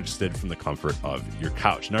them you aren't interested from the comfort of your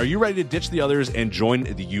couch. Now, are you ready to ditch the others and join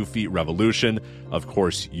the Eufy revolution? Of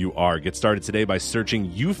course you are. Get started today by searching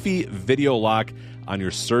Eufy Video Lock on your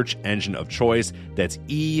search engine of choice. That's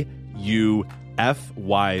EUFY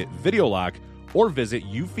Video Lock. or visit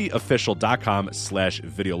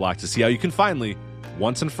eufyofficial.com/videolock to see how you can finally,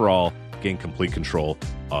 once and for all, gain complete control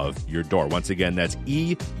of your door. Once again, that's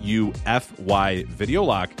EUFY Video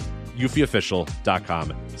Lock,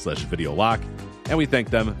 eufyofficial.com/videolock. And we thank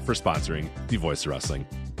them for sponsoring the Voice of Wrestling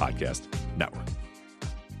Podcast Network.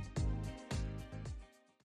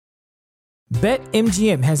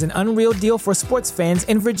 BetMGM has an unreal deal for sports fans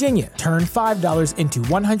in Virginia. Turn $5 into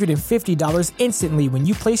 $150 instantly when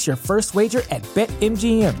you place your first wager at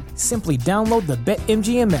BetMGM. Simply download the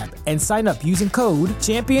BetMGM app and sign up using code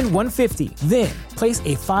Champion150. Then, place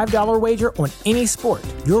a $5 wager on any sport.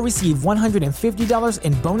 You'll receive $150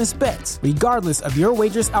 in bonus bets, regardless of your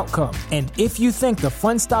wager's outcome. And if you think the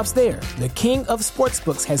fun stops there, the King of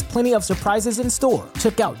Sportsbooks has plenty of surprises in store.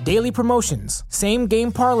 Check out daily promotions,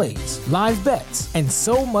 same-game parlays, live bets, and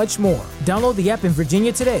so much more. Download the app in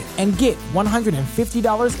Virginia today and get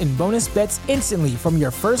 $150 in bonus bets instantly from your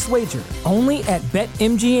first wager. Only at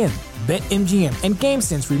BetMGM. BetMGM and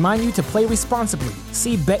GameSense remind you to play responsibly.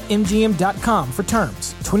 See BetMGM.com for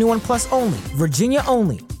terms. 21 plus only. Virginia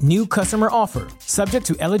only. New customer offer. Subject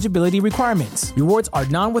to eligibility requirements. Rewards are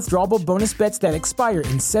non-withdrawable bonus bets that expire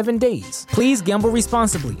in 7 days. Please gamble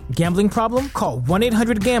responsibly. Gambling problem? Call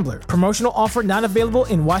 1-800-GAMBLER. Promotional offer not available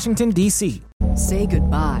in Washington, D.C. Say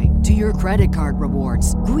goodbye to your credit card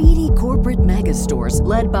rewards. Greedy corporate mega stores,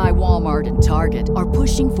 led by Walmart and Target, are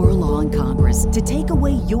pushing for a law in Congress to take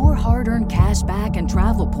away your hard-earned cash back and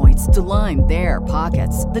travel points to line their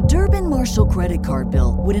pockets. The Durbin-Marshall credit card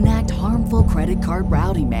bill would enact harmful credit card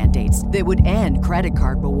routing mandates that would end credit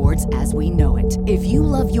card rewards as we know it. If you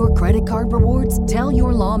love your credit card rewards, tell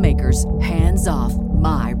your lawmakers, hands off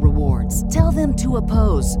my rewards. Tell them to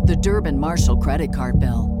oppose the Durbin-Marshall credit card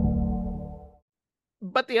bill.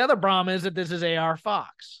 But the other problem is that this is AR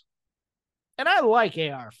Fox. And I like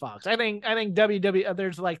AR Fox. I think WWE,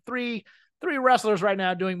 there's like three wrestlers right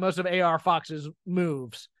now doing most of AR Fox's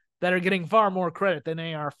moves that are getting far more credit than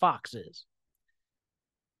AR Fox is.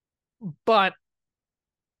 But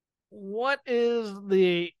where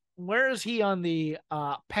is he on the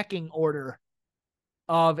pecking order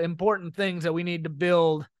of important things that we need to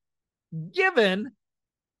build, given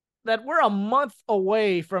that we're a month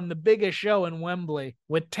away from the biggest show in Wembley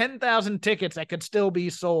with 10,000 tickets that could still be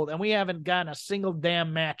sold, and we haven't gotten a single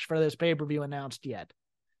damn match for this pay-per-view announced yet.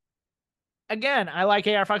 Again, I like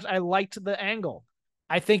AR Fox. I liked the angle.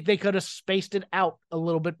 I think they could have spaced it out a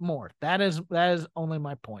little bit more. That is only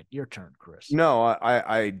my point. Your turn, Chris. No,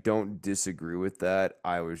 I don't disagree with that.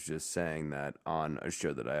 I was just saying that on a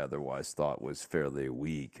show that I otherwise thought was fairly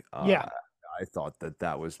weak. Yeah. I thought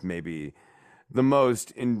that was maybe the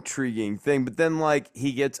most intriguing thing. But then, like,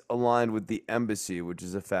 he gets aligned with the Embassy, which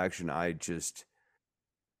is a faction I just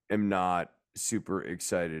am not super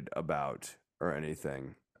excited about or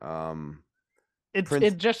anything.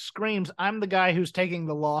 It just screams, I'm the guy who's taking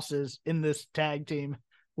the losses in this tag team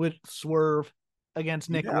with Swerve against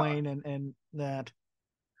Nick Wayne and that.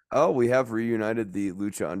 Oh, we have reunited the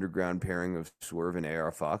Lucha Underground pairing of Swerve and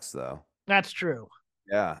AR Fox, though. That's true.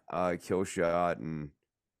 Yeah, Killshot, and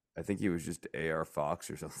I think he was just AR Fox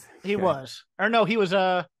or something. He was. Or no, he was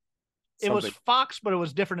it was Fox, but it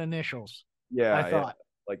was different initials. Yeah, I thought.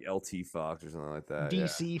 Like LT Fox or something like that.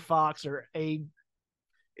 DC Fox or AK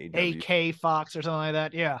Fox or something like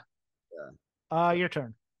that. Yeah. Your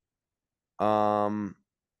turn. Man.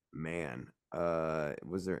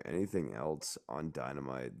 Was there anything else on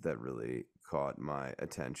Dynamite that really caught my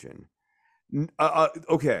attention?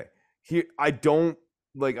 Okay. Here,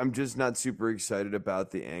 I'm just not super excited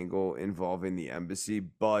about the angle involving the Embassy,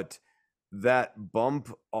 but that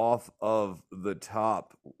bump off of the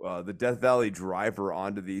top, the Death Valley driver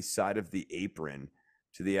onto the side of the apron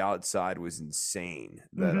to the outside was insane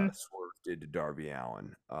that Swerve did to Darby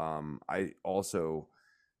Allin. I also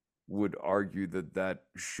would argue that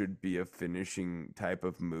should be a finishing type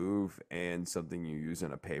of move and something you use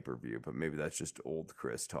in a pay-per-view, but maybe that's just old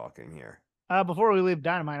Chris talking here. Before we leave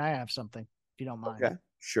Dynamite, I have something, if you don't mind. Okay,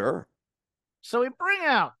 sure. So we bring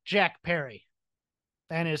out Jack Perry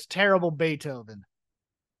and his terrible Beethoven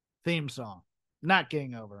theme song. Not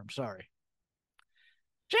Getting Over, I'm sorry.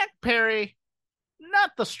 Jack Perry,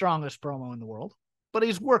 not the strongest promo in the world, but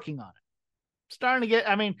he's working on it. Starting to get,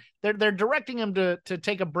 they're directing him to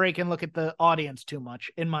take a break and look at the audience too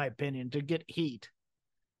much, in my opinion, to get heat.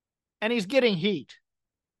 And he's getting heat.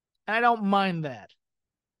 And I don't mind that.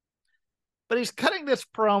 But he's cutting this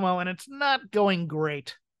promo, and it's not going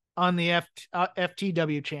great on the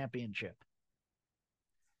FTW Championship.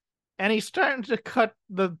 And he's starting to cut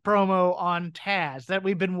the promo on Taz that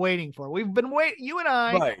we've been waiting for. You and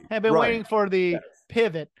I have been waiting for the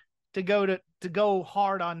pivot to go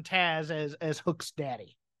hard on Taz as Hook's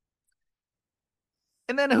daddy.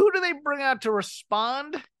 And then who do they bring out to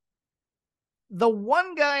respond? The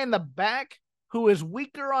one guy in the back who is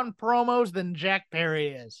weaker on promos than Jack Perry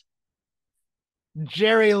is.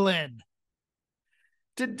 Jerry Lynn.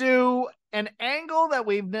 To do an angle that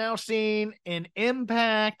we've now seen in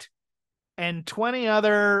Impact and 20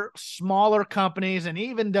 other smaller companies and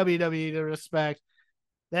even WWE to respect,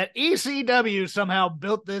 that ECW somehow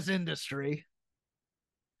built this industry.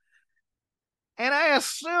 And I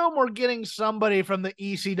assume we're getting somebody from the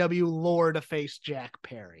ECW lore to face Jack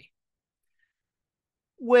Perry.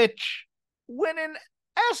 Which, when in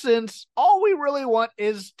essence, all we really want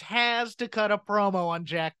is Taz to cut a promo on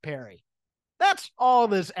Jack Perry. That's all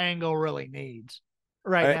this angle really needs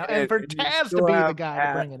right now. And for Taz to be the guy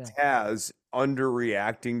to bring it in. Taz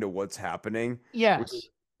underreacting to what's happening. Yes.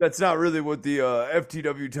 That's not really what the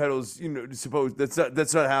FTW titles, supposed.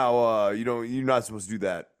 That's not how you're not supposed to do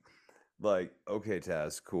that. Like, okay,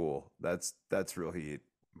 Taz, cool. That's real heat,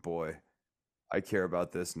 boy. I care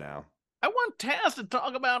about this now. I want Taz to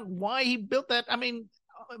talk about why he built that. I mean,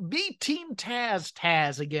 be Team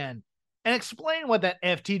Taz again, and explain what that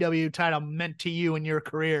FTW title meant to you in your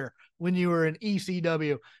career when you were in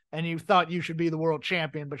ECW and you thought you should be the world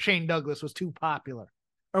champion, but Shane Douglas was too popular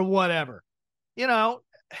or whatever.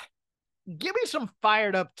 Give me some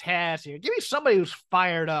fired up Taz here. Give me somebody who's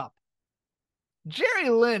fired up.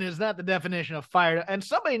 Jerry Lynn is not the definition of fired up, and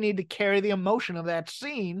somebody need to carry the emotion of that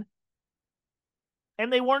scene. And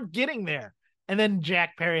they weren't getting there. And then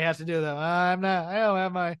Jack Perry has to do that. I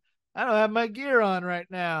don't have my gear on right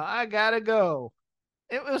now. I gotta go.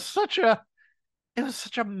 It was such a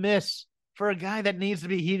miss for a guy that needs to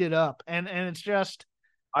be heated up. And it's just,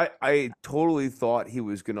 I totally thought he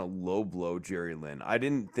was gonna low blow Jerry Lynn. I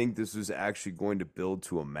didn't think this was actually going to build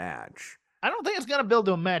to a match. I don't think it's gonna build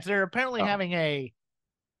to a match. They're apparently having a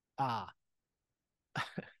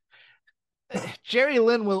Jerry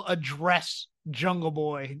Lynn will address Jungle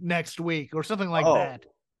Boy next week or something like that.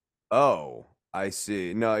 Oh, I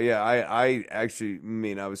see. No, yeah, I actually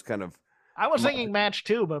I was kind of. I was thinking match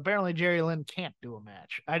too, but apparently Jerry Lynn can't do a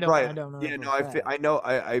match. I don't know. Yeah, no, I know.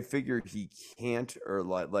 I figured he can't, or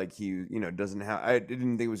like he, doesn't have. I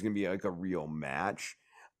didn't think it was gonna be like a real match.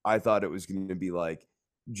 I thought it was gonna be like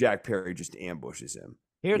Jack Perry just ambushes him.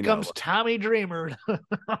 Here comes Tommy Dreamer. Oh,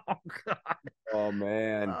 God. Oh,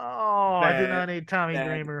 man. Oh, I do not need Tommy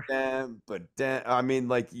Dreamer.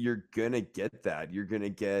 Like, you're going to get that. You're going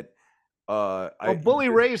to get... Bully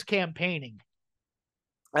Ray's campaigning.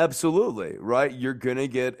 Absolutely, right? You're going to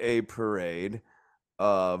get a parade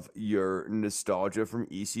of your nostalgia from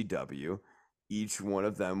ECW. Each one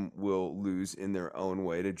of them will lose in their own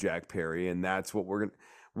way to Jack Perry, and that's what we're going to...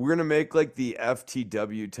 We're going to make like the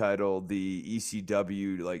FTW title, the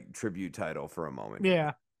ECW like tribute title for a moment.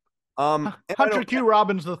 Yeah. Hunter Q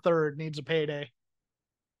Robbins III needs a payday.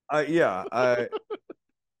 Yeah.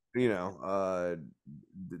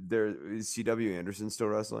 There is CW Anderson still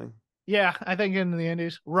wrestling? Yeah, I think in the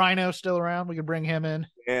Indies. Rhino's still around. We could bring him in.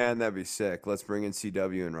 And that'd be sick. Let's bring in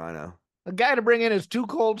CW and Rhino. The guy to bring in is Too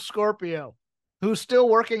Cold Scorpio, who's still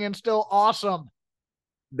working and still awesome.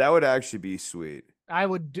 That would actually be sweet. I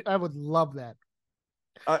would love that.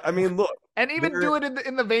 Look, and even do it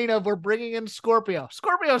in the vein of we're bringing in Scorpio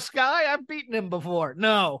Sky. I've beaten him before.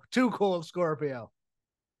 No, Too Cold Scorpio.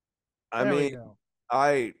 I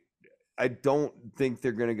don't think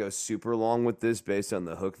they're going to go super long with this based on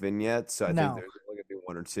the Hook vignette. So I think there's only going to be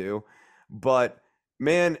one or two. But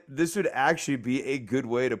man, this would actually be a good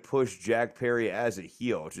way to push Jack Perry as a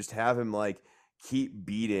heel. Just have him like keep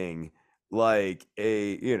beating like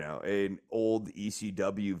an old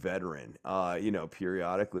ECW veteran,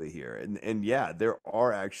 periodically here. And yeah, there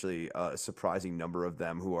are actually a surprising number of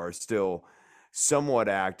them who are still somewhat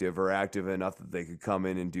active or active enough that they could come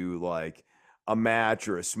in and do like a match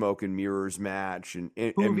or a smoke and mirrors match and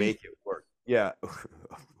make it work. Yeah.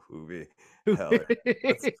 Hoovy. Hell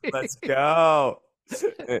yeah. Let's go.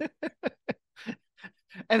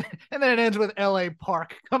 and then it ends with LA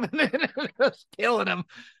Park coming in and just killing him.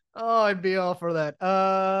 Oh, I'd be all for that.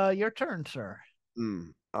 Your turn, sir.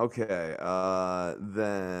 Okay.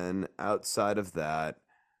 Then outside of that,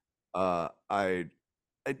 the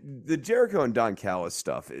Jericho and Don Callis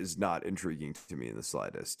stuff is not intriguing to me in the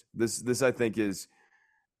slightest. This I think is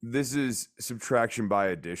subtraction by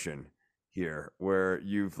addition here, where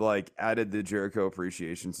you've like added the Jericho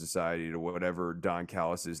Appreciation Society to whatever Don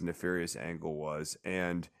Callis's nefarious angle was,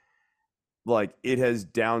 and like it has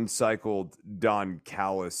downcycled Don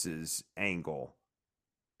Callis's angle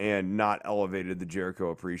and not elevated the Jericho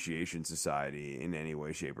Appreciation Society in any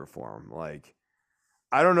way, shape, or form. Like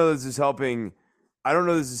I don't know this is helping. I don't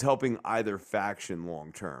know this is helping either faction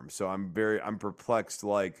long term. So I'm perplexed,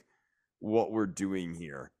 like what we're doing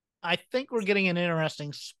here. I think we're getting an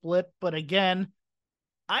interesting split, but again,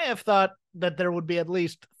 I have thought that there would be at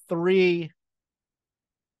least 3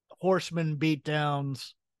 horseman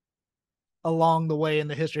beatdowns along the way in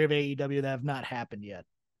the history of AEW that have not happened yet.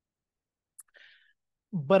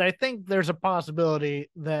 But I think there's a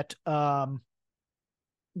possibility that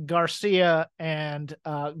Garcia and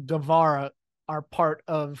Guevara are part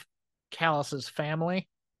of Callis's family,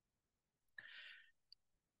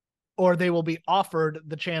 or they will be offered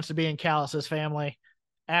the chance to be in Callis's family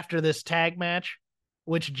after this tag match,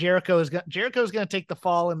 which Jericho's going to take the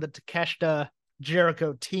fall in the Takeshita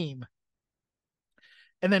Jericho team.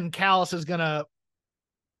 And then Callis is going to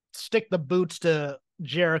stick the boots to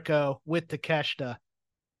Jericho with Takeshita.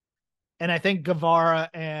 And I think Guevara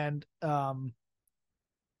and I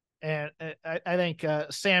think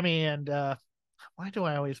Sammy and why do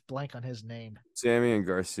I always blank on his name? Sammy and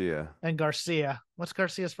Garcia. And Garcia. What's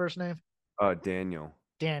Garcia's first name? Daniel.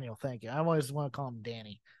 Daniel, thank you. I always want to call him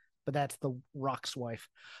Danny, but that's the Rock's wife,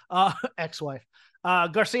 ex-wife.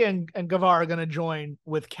 Garcia and Guevara are going to join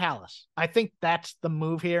with Callis. I think that's the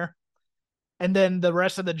move here. And then the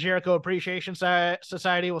rest of the Jericho Appreciation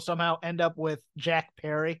Society will somehow end up with Jack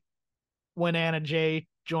Perry when Anna Jay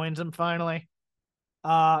joins him finally.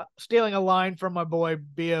 Stealing a line from my boy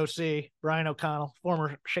BOC, Brian O'Connell,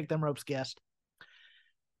 former Shake Them Ropes guest.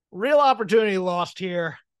 Real opportunity lost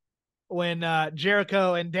here when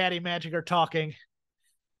Jericho and Daddy Magic are talking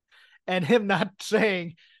and him not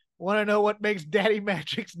saying, want to know what makes Daddy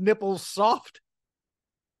Magic's nipples soft?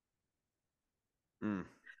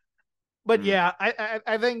 But yeah,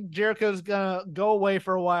 I think Jericho's going to go away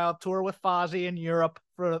for a while, tour with Fozzy in Europe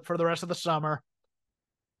for the rest of the summer.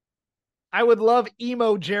 I would love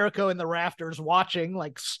emo Jericho in the rafters watching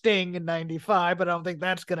like Sting in 95, but I don't think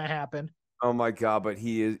that's going to happen. Oh my God. But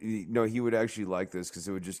he would actually like this because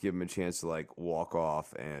it would just give him a chance to like walk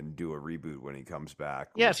off and do a reboot when he comes back.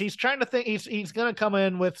 Yes. He's trying to think he's going to come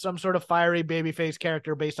in with some sort of fiery babyface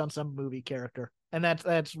character based on some movie character. And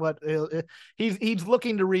that's what he's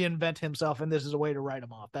looking to reinvent himself. And this is a way to write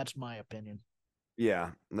him off. That's my opinion.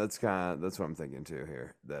 Yeah. That's what I'm thinking too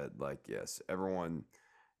here, that like, yes, everyone.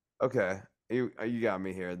 Okay, you got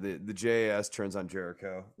me here. The JAS turns on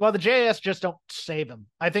Jericho. Well, the JAS just don't save him.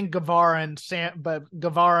 I think Guevara and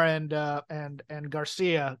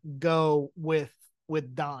Garcia go with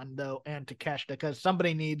Don though and Takeshita because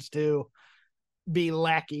somebody needs to be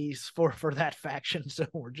lackeys for that faction. So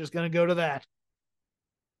we're just gonna go to that.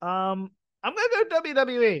 I'm gonna go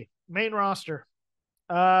WWE main roster.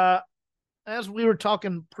 As we were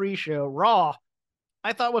talking pre-show, Raw,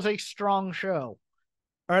 I thought was a strong show.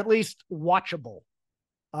 Or at least watchable.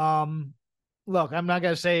 Look, I'm not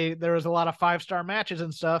going to say there was a lot of 5-star matches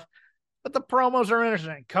and stuff, but the promos are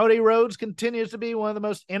interesting. Cody Rhodes continues to be one of the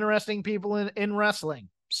most interesting people in wrestling.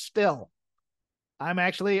 Still, I'm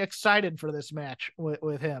actually excited for this match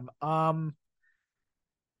with him.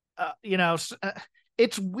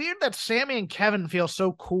 It's weird that Sammy and Kevin feel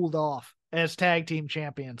so cooled off as tag team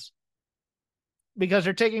champions because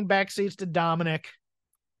they're taking back seats to Dominic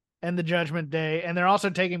and the Judgment Day, and they're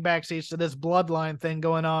also taking backseats to this bloodline thing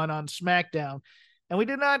going on SmackDown. And we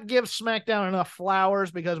did not give SmackDown enough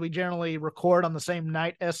flowers because we generally record on the same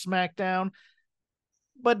night as SmackDown.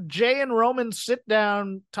 But Jay and Roman sit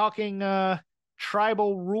down talking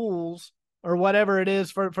tribal rules or whatever it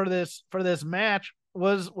is for this match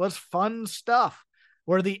was fun stuff,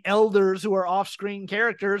 where the elders who are off-screen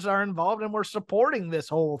characters are involved and we're supporting this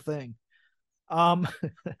whole thing.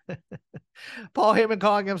 Paul Heyman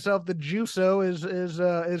calling himself the Juso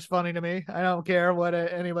is funny to me. I don't care what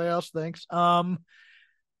anybody else thinks.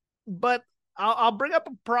 But I'll bring up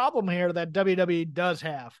a problem here that WWE does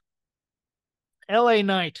have. LA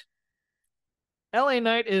Knight. LA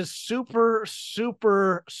Knight is super,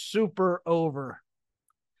 super, super over.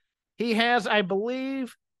 He has, I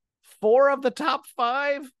believe, 4 of the top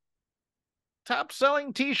 5 top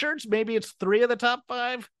selling t-shirts. Maybe it's 3 of the top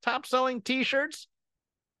 5 top selling t-shirts.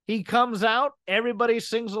 He comes out, everybody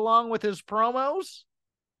sings along with his promos,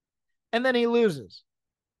 and then he loses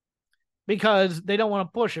because they don't want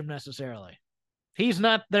to push him necessarily. He's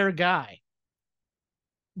not their guy,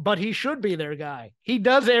 but he should be their guy. He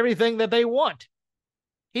does everything that they want.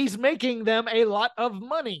 He's making them a lot of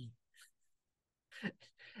money.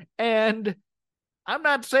 And I'm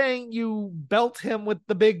not saying you belt him with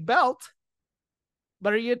the big belt,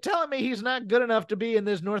 but are you telling me he's not good enough to be in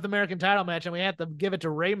this North American title match and we have to give it to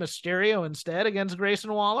Rey Mysterio instead against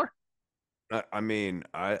Grayson Waller? I mean,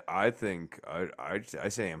 I think I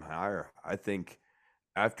say him higher. I think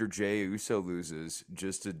after Jey Uso loses,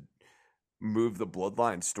 just to move the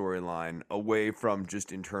bloodline storyline away from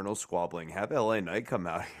just internal squabbling. Have LA Knight come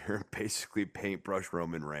out here and basically paintbrush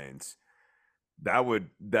Roman Reigns. That would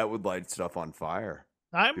light stuff on fire.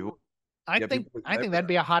 I People think would I fight think for that'd that.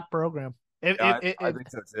 be a hot program. I think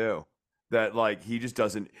so too. That like he just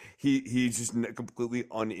doesn't. He's just completely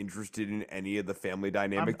uninterested in any of the family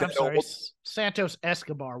dynamic. I'm sorry. Santos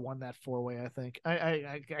Escobar won that 4-way. I think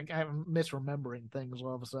I'm misremembering things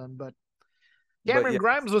all of a sudden, but Cameron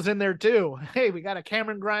Grimes was in there too. Hey, we got a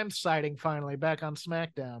Cameron Grimes sighting finally back on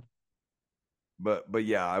SmackDown. But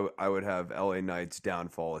yeah, I would have LA Knight's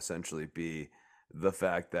downfall essentially be the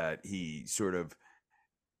fact that he sort of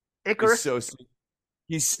Icarus.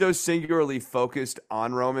 He's so singularly focused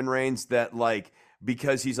on Roman Reigns that like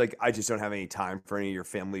because he's like I just don't have any time for any of your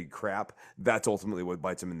family crap. That's ultimately what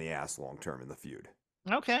bites him in the ass long term in the feud.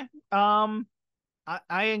 Okay.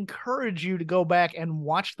 I encourage you to go back and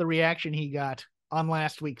watch the reaction he got on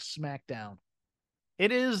last week's SmackDown.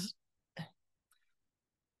 It is.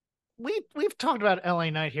 We've talked about LA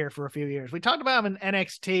Knight here for a few years. We talked about him in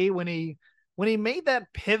NXT when he made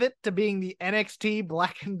that pivot to being the NXT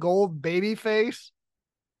black and gold babyface.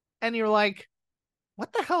 And you're like,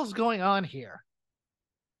 what the hell's going on here?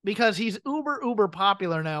 Because he's uber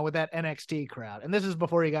popular now with that NXT crowd. And this is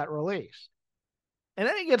before he got released. And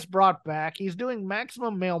then he gets brought back. He's doing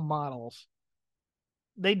Maximum Male Models.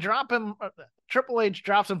 They drop him. Triple H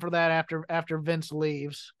drops him for that after Vince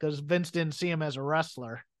leaves because Vince didn't see him as a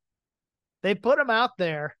wrestler. They put him out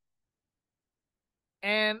there.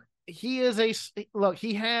 And he is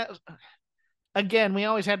he has... Again, we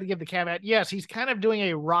always had to give the caveat. Yes, he's kind of doing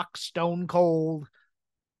a Rock Stone Cold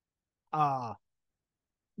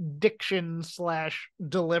diction /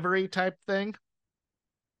 delivery type thing.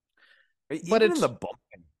 But even in the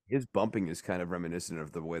bumping, his bumping is kind of reminiscent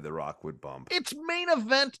of the way The Rock would bump. It's main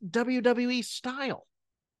event WWE style.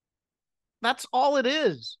 That's all it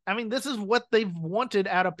is. I mean, this is what they've wanted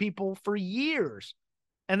out of people for years.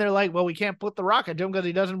 And they're like, well, we can't put The Rock into him because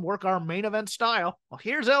he doesn't work our main event style. Well,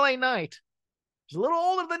 here's LA Knight. He's a little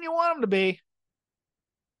older than you want him to be.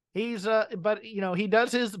 He's but you know, he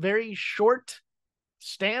does his very short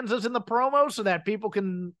stanzas in the promo so that people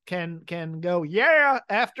can go, yeah,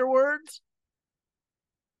 afterwards.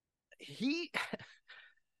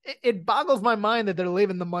 It boggles my mind that they're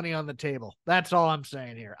leaving the money on the table. That's all I'm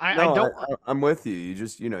saying here. I'm with you. You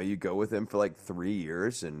just, you go with him for like 3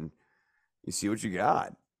 years and you see what you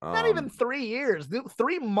got. Not even 3 years,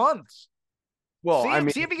 3 months. Well,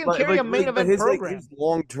 see if he can carry a main event program. His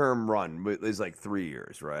long-term run is like 3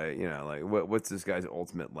 years, right? Like what's this guy's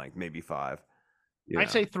ultimate length? Maybe 5. I'd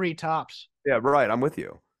say 3 tops. Yeah, right. I'm with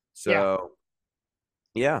you. So,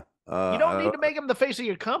 yeah. You don't need to make him the face of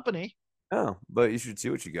your company. No, but you should see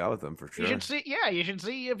what you got with him for sure. You should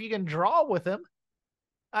see if you can draw with him.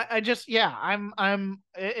 It's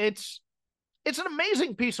an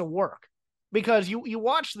amazing piece of work because you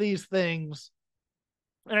watch these things.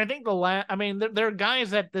 And I think there are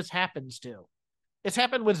guys that this happens to. It's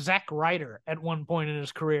happened with Zack Ryder at one point in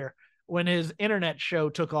his career when his internet show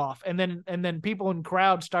took off, and then people in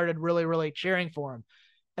crowds started really, really cheering for him,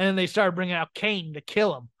 and then they started bringing out Kane to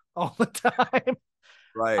kill him all the time.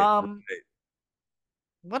 Right.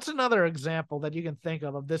 What's another example that you can think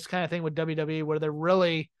of this kind of thing with WWE where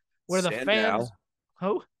the fans?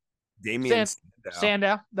 Who? Damien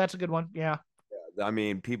Sandow. That's a good one. Yeah. I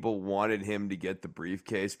mean, people wanted him to get the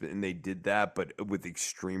briefcase, and they did that, but with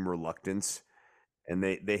extreme reluctance. And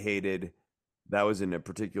they hated, that was in a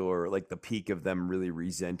particular, like the peak of them really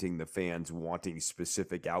resenting the fans wanting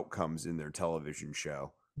specific outcomes in their television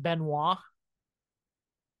show. Benoit.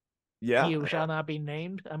 Yeah. He who shall not be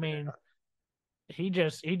named. I mean, he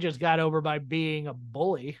just got over by being a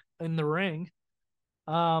bully in the ring.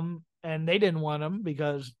 And they didn't want him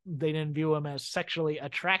because they didn't view him as sexually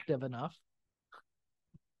attractive enough.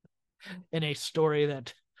 In a story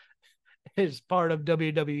that is part of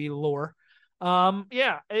WWE lore.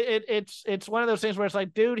 It's one of those things where it's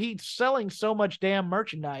like, dude, he's selling so much damn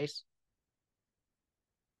merchandise.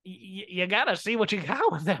 You gotta see what you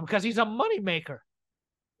got with him because he's a moneymaker.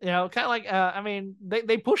 You know, kind of like,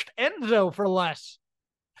 they pushed Enzo for less.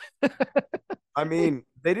 I mean,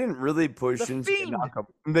 they didn't really push Shinsuke Nakamura.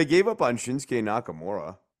 They gave up on Shinsuke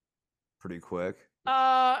Nakamura pretty quick.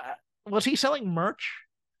 Was he selling merch?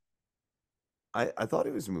 I thought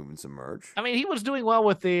he was moving some merch. I mean, he was doing well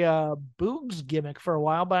with the Boogs gimmick for a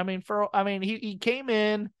while, but he came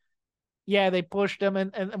in. Yeah, they pushed him,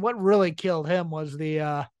 and what really killed him was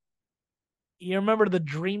you remember the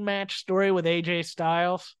dream match story with AJ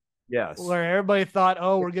Styles? Yes. where everybody thought,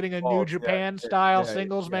 oh, we're getting a New Balls, Japan yeah, style yeah,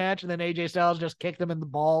 singles yeah. match, and then AJ Styles just kicked him in the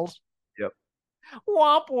balls. Yep.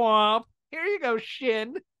 Womp womp. Here you go,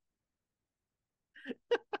 Shin.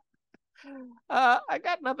 I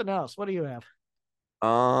got nothing else. What do you have?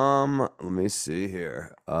 Let me see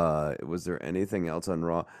here. Was there anything else on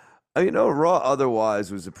Raw? Raw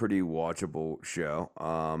otherwise was a pretty watchable show.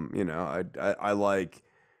 I like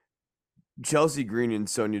Chelsea Green and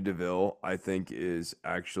Sonya Deville. I think is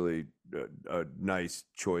actually a nice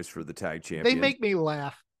choice for the tag champions. They make me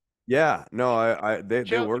laugh. Yeah, no, they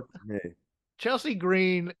work for me. Chelsea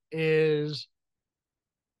Green is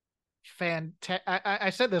fantastic.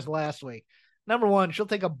 I said this last week. Number one, she'll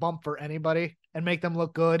take a bump for anybody and make them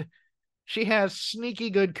look good. She has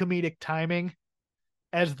sneaky good comedic timing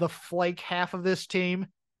as the flake half of this team.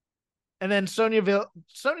 And then Sonya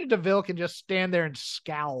Deville can just stand there and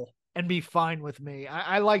scowl and be fine with me.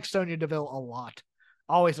 I like Sonya Deville a lot.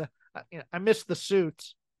 Always, I miss the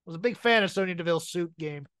suits. I was a big fan of Sonya Deville's suit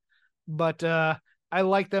game, but I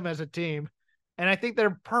like them as a team. And I think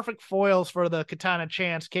they're perfect foils for the Katana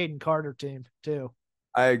Chance, Caden Carter team, too.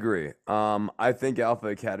 I agree. I think Alpha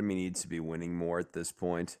Academy needs to be winning more at this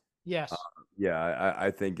point. Yes. Yeah, I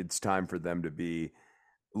think it's time for them to be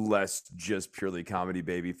less just purely comedy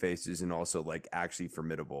baby faces and also like actually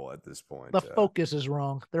formidable at this point. The focus is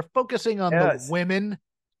wrong. They're focusing on Yes. the women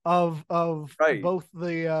of Right. both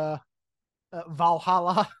the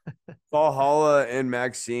Valhalla and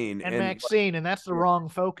Maxine and Maxine, and that's the wrong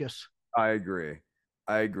focus. I agree.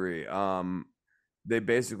 They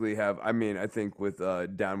basically have, I think with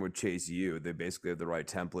Down with Chase U, they basically have the right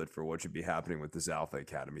template for what should be happening with this Alpha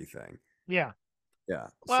Academy thing. Yeah. Yeah.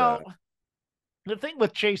 Well, the thing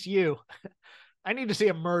with Chase U, I need to see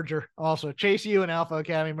a merger also. Chase U and Alpha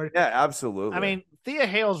Academy merger. Yeah, absolutely. I mean, Thea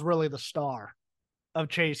Hale's really the star of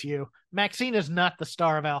Chase U. Maxine is not the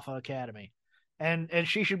star of Alpha Academy. And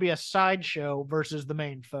she should be a sideshow versus the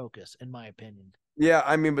main focus, in my opinion.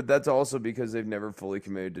 Yeah, but that's also because they've never fully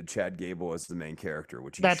committed to Chad Gable as the main character,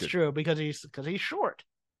 which that's true because he's short.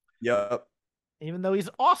 Yep. Even though he's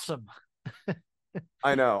awesome.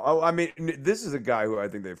 I know. Oh, this is a guy who I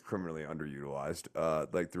think they've criminally underutilized,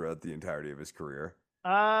 like throughout the entirety of his career.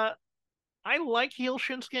 I like heel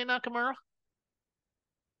Shinsuke Nakamura.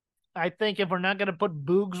 I think if we're not going to put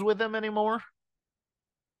Boogs with him anymore,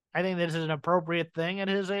 I think this is an appropriate thing at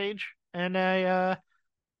his age. And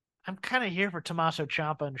I'm kind of here for Tommaso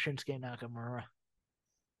Ciampa and Shinsuke Nakamura.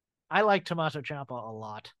 I like Tommaso Ciampa a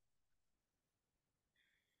lot.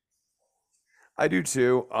 I do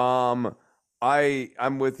too. I'm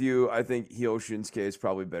with you. I think heel Shinsuke is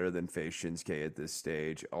probably better than face Shinsuke at this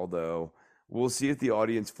stage. Although we'll see if the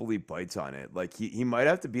audience fully bites on it. Like he might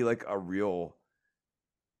have to be like a real.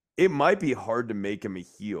 It might be hard to make him a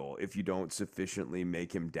heel if you don't sufficiently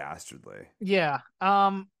make him dastardly. Yeah.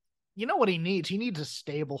 You know what he needs? He needs a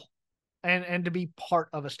stable, and to be part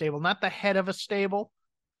of a stable, not the head of a stable,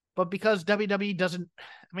 but because WWE doesn't.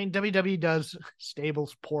 I mean, WWE does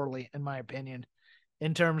stables poorly, in my opinion.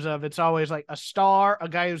 In terms of it's always like a star, a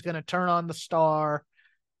guy who's going to turn on the star,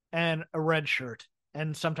 and a red shirt,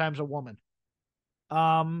 and sometimes a woman.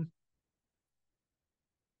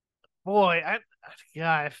 Boy,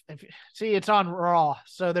 see, it's on Raw,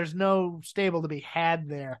 so there's no stable to be had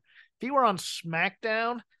there. If he were on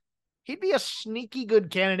SmackDown, he'd be a sneaky good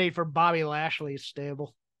candidate for Bobby Lashley's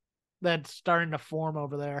stable that's starting to form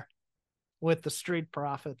over there with the Street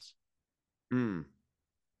Profits.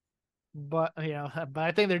 But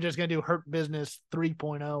I think they're just going to do Hurt Business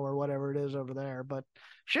 3.0 or whatever it is over there. But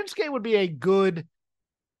Shinsuke would be a good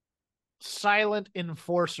silent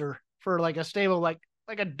enforcer for like a stable, like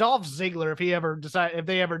a Dolph Ziggler if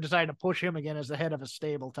they ever decide to push him again as the head of a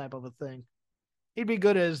stable type of a thing. He'd be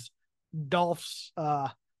good as Dolph's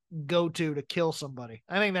go-to to kill somebody.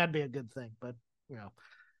 I think that'd be a good thing. But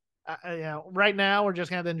right now we're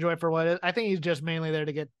just going to have to enjoy it for what it is. I think he's just mainly there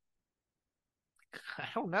to get. I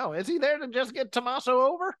don't know. Is he there to just get Tommaso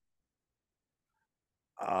over?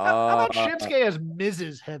 How about Shinsuke as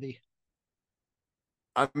Mrs. Heavy?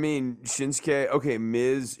 Shinsuke. Okay,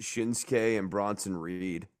 Miz, Shinsuke, and Bronson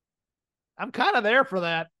Reed. I'm kind of there for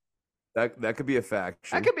that. That could be a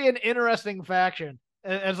faction. That could be an interesting faction,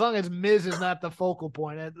 as long as Miz is not the focal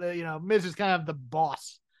point. Miz is kind of the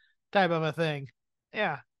boss type of a thing.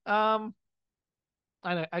 Yeah. I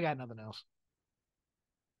got nothing else.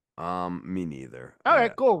 Me neither. All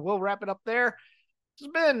right, cool. We'll wrap it up there. This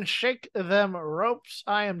has been Shake Them Ropes.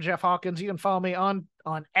 I am Jeff Hawkins. You can follow me on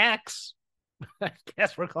X. I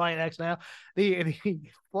guess we're calling it X now. The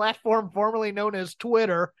platform formerly known as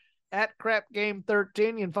Twitter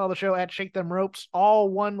 @CrapGame13. You can follow the show @Shake Them Ropes, all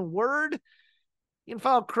one word. You can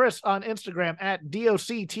follow Chris on Instagram at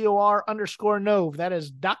DOCTOR_Nove. That is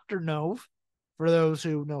Dr. Nove, for those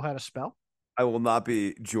who know how to spell. I will not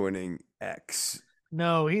be joining X.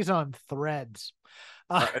 No, he's on Threads.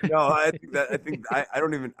 No, I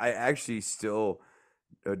actually still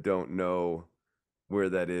don't know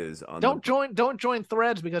where that is. Don't join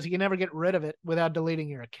Threads because you can never get rid of it without deleting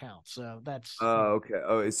your account. So that's. Oh, okay.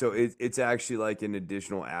 Oh, so it's actually like an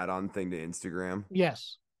additional add-on thing to Instagram.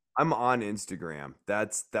 Yes. I'm on Instagram.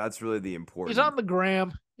 That's really the important. He's on the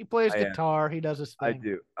gram. He plays guitar. He does his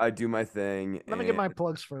thing. I do my thing. Let me get my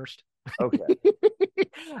plugs first. Okay.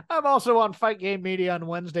 I'm also on Fight Game Media on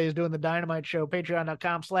Wednesdays doing the Dynamite Show.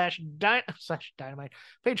 Patreon.com/Dynamite.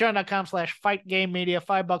 Patreon.com/Fight Game Media.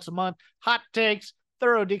 $5 a month. Hot takes,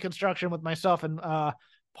 thorough deconstruction with myself and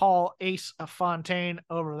Paul Ace Fontaine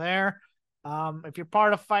over there. If you're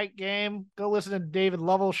part of Fight Game, go listen to David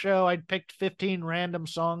Lovell's show. I picked 15 random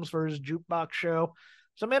songs for his jukebox show.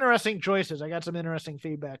 Some interesting choices. I got some interesting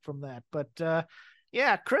feedback from that. But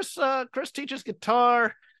yeah, Chris teaches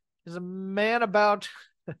guitar. He's a man about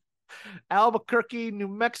Albuquerque, New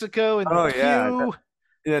Mexico, and the Q.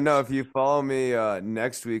 Yeah, no, if you follow me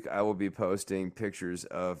next week, I will be posting pictures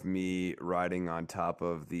of me riding on top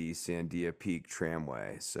of the Sandia Peak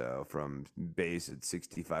tramway. So from base at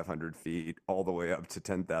 6,500 feet all the way up to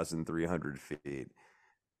 10,300 feet.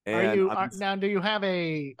 And now, do you have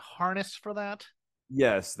a harness for that?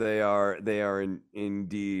 Yes, they are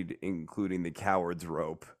indeed including the coward's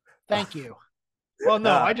rope. Thank you. Well,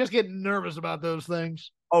 no, I just get nervous about those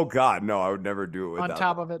things. Oh God, no! I would never do it without on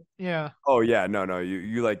top of it. Yeah. Oh yeah, no.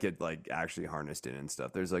 You like get like actually harnessed in and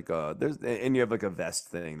stuff. There's like and you have like a vest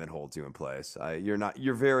thing that holds you in place.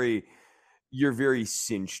 You're very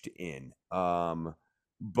cinched in.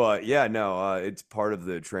 But yeah, no. It's part of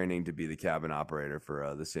the training to be the cabin operator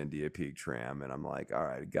for the Sandia Peak tram, and I'm like, all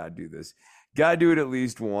right, gotta do this. Gotta do it at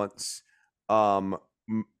least once. And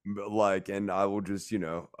I will just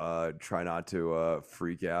try not to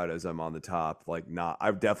freak out as I'm on the top. I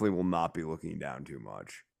definitely will not be looking down too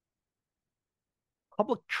much.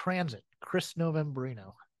 Public transit, Chris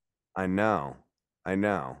Novembrino. I know.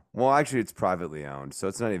 Well, actually, it's privately owned, so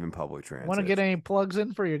it's not even public transit. Want to get any plugs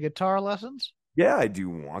in for your guitar lessons? Yeah, I do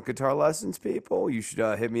want guitar lessons, people. You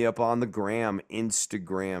should hit me up on the gram,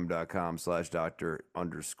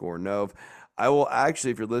 Instagram.com/Dr_Nove. I will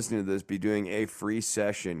actually, if you're listening to this, be doing a free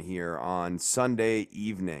session here on Sunday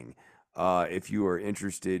evening. If you are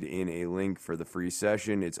interested in a link for the free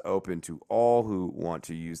session, it's open to all who want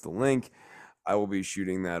to use the link. I will be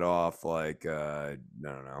shooting that off late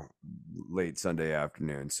Sunday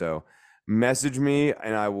afternoon. So message me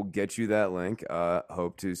and I will get you that link.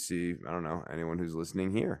 Hope to see, anyone who's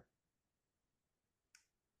listening here.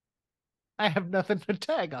 I have nothing to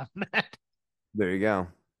tag on that. There you go.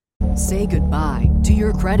 Say goodbye to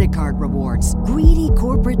your credit card rewards. Greedy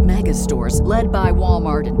corporate mega stores, led by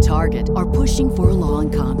Walmart and Target, are pushing for a law in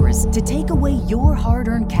Congress to take away your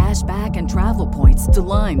hard-earned cash back and travel points to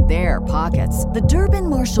line their pockets. The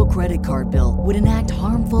Durbin-Marshall credit card bill would enact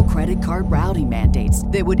harmful credit card routing mandates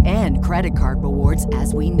that would end credit card rewards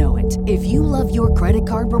as we know it. If you love your credit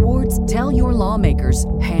card rewards, tell your lawmakers,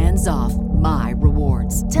 hands off my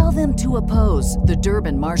rewards. Tell them to oppose the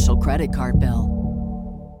Durbin-Marshall credit card bill.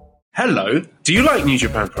 Hello, do you like New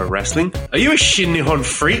Japan Pro Wrestling? Are you a Shin Nihon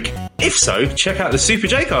freak? If so, check out the Super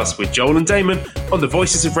J-Cast with Joel and Damon on the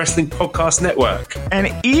Voices of Wrestling Podcast Network. And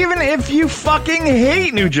even if you fucking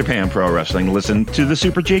hate New Japan Pro Wrestling, listen to the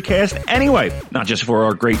Super J-Cast anyway. Not just for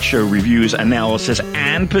our great show reviews, analysis,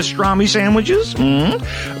 and pastrami sandwiches,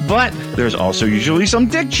 but there's also usually some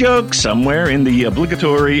dick jokes somewhere in the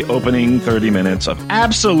obligatory opening 30 minutes of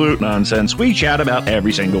absolute nonsense we chat about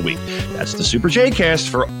every single week. That's the Super J-Cast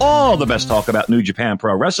for all the best talk about New Japan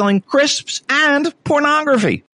Pro Wrestling, crisps, and pornography.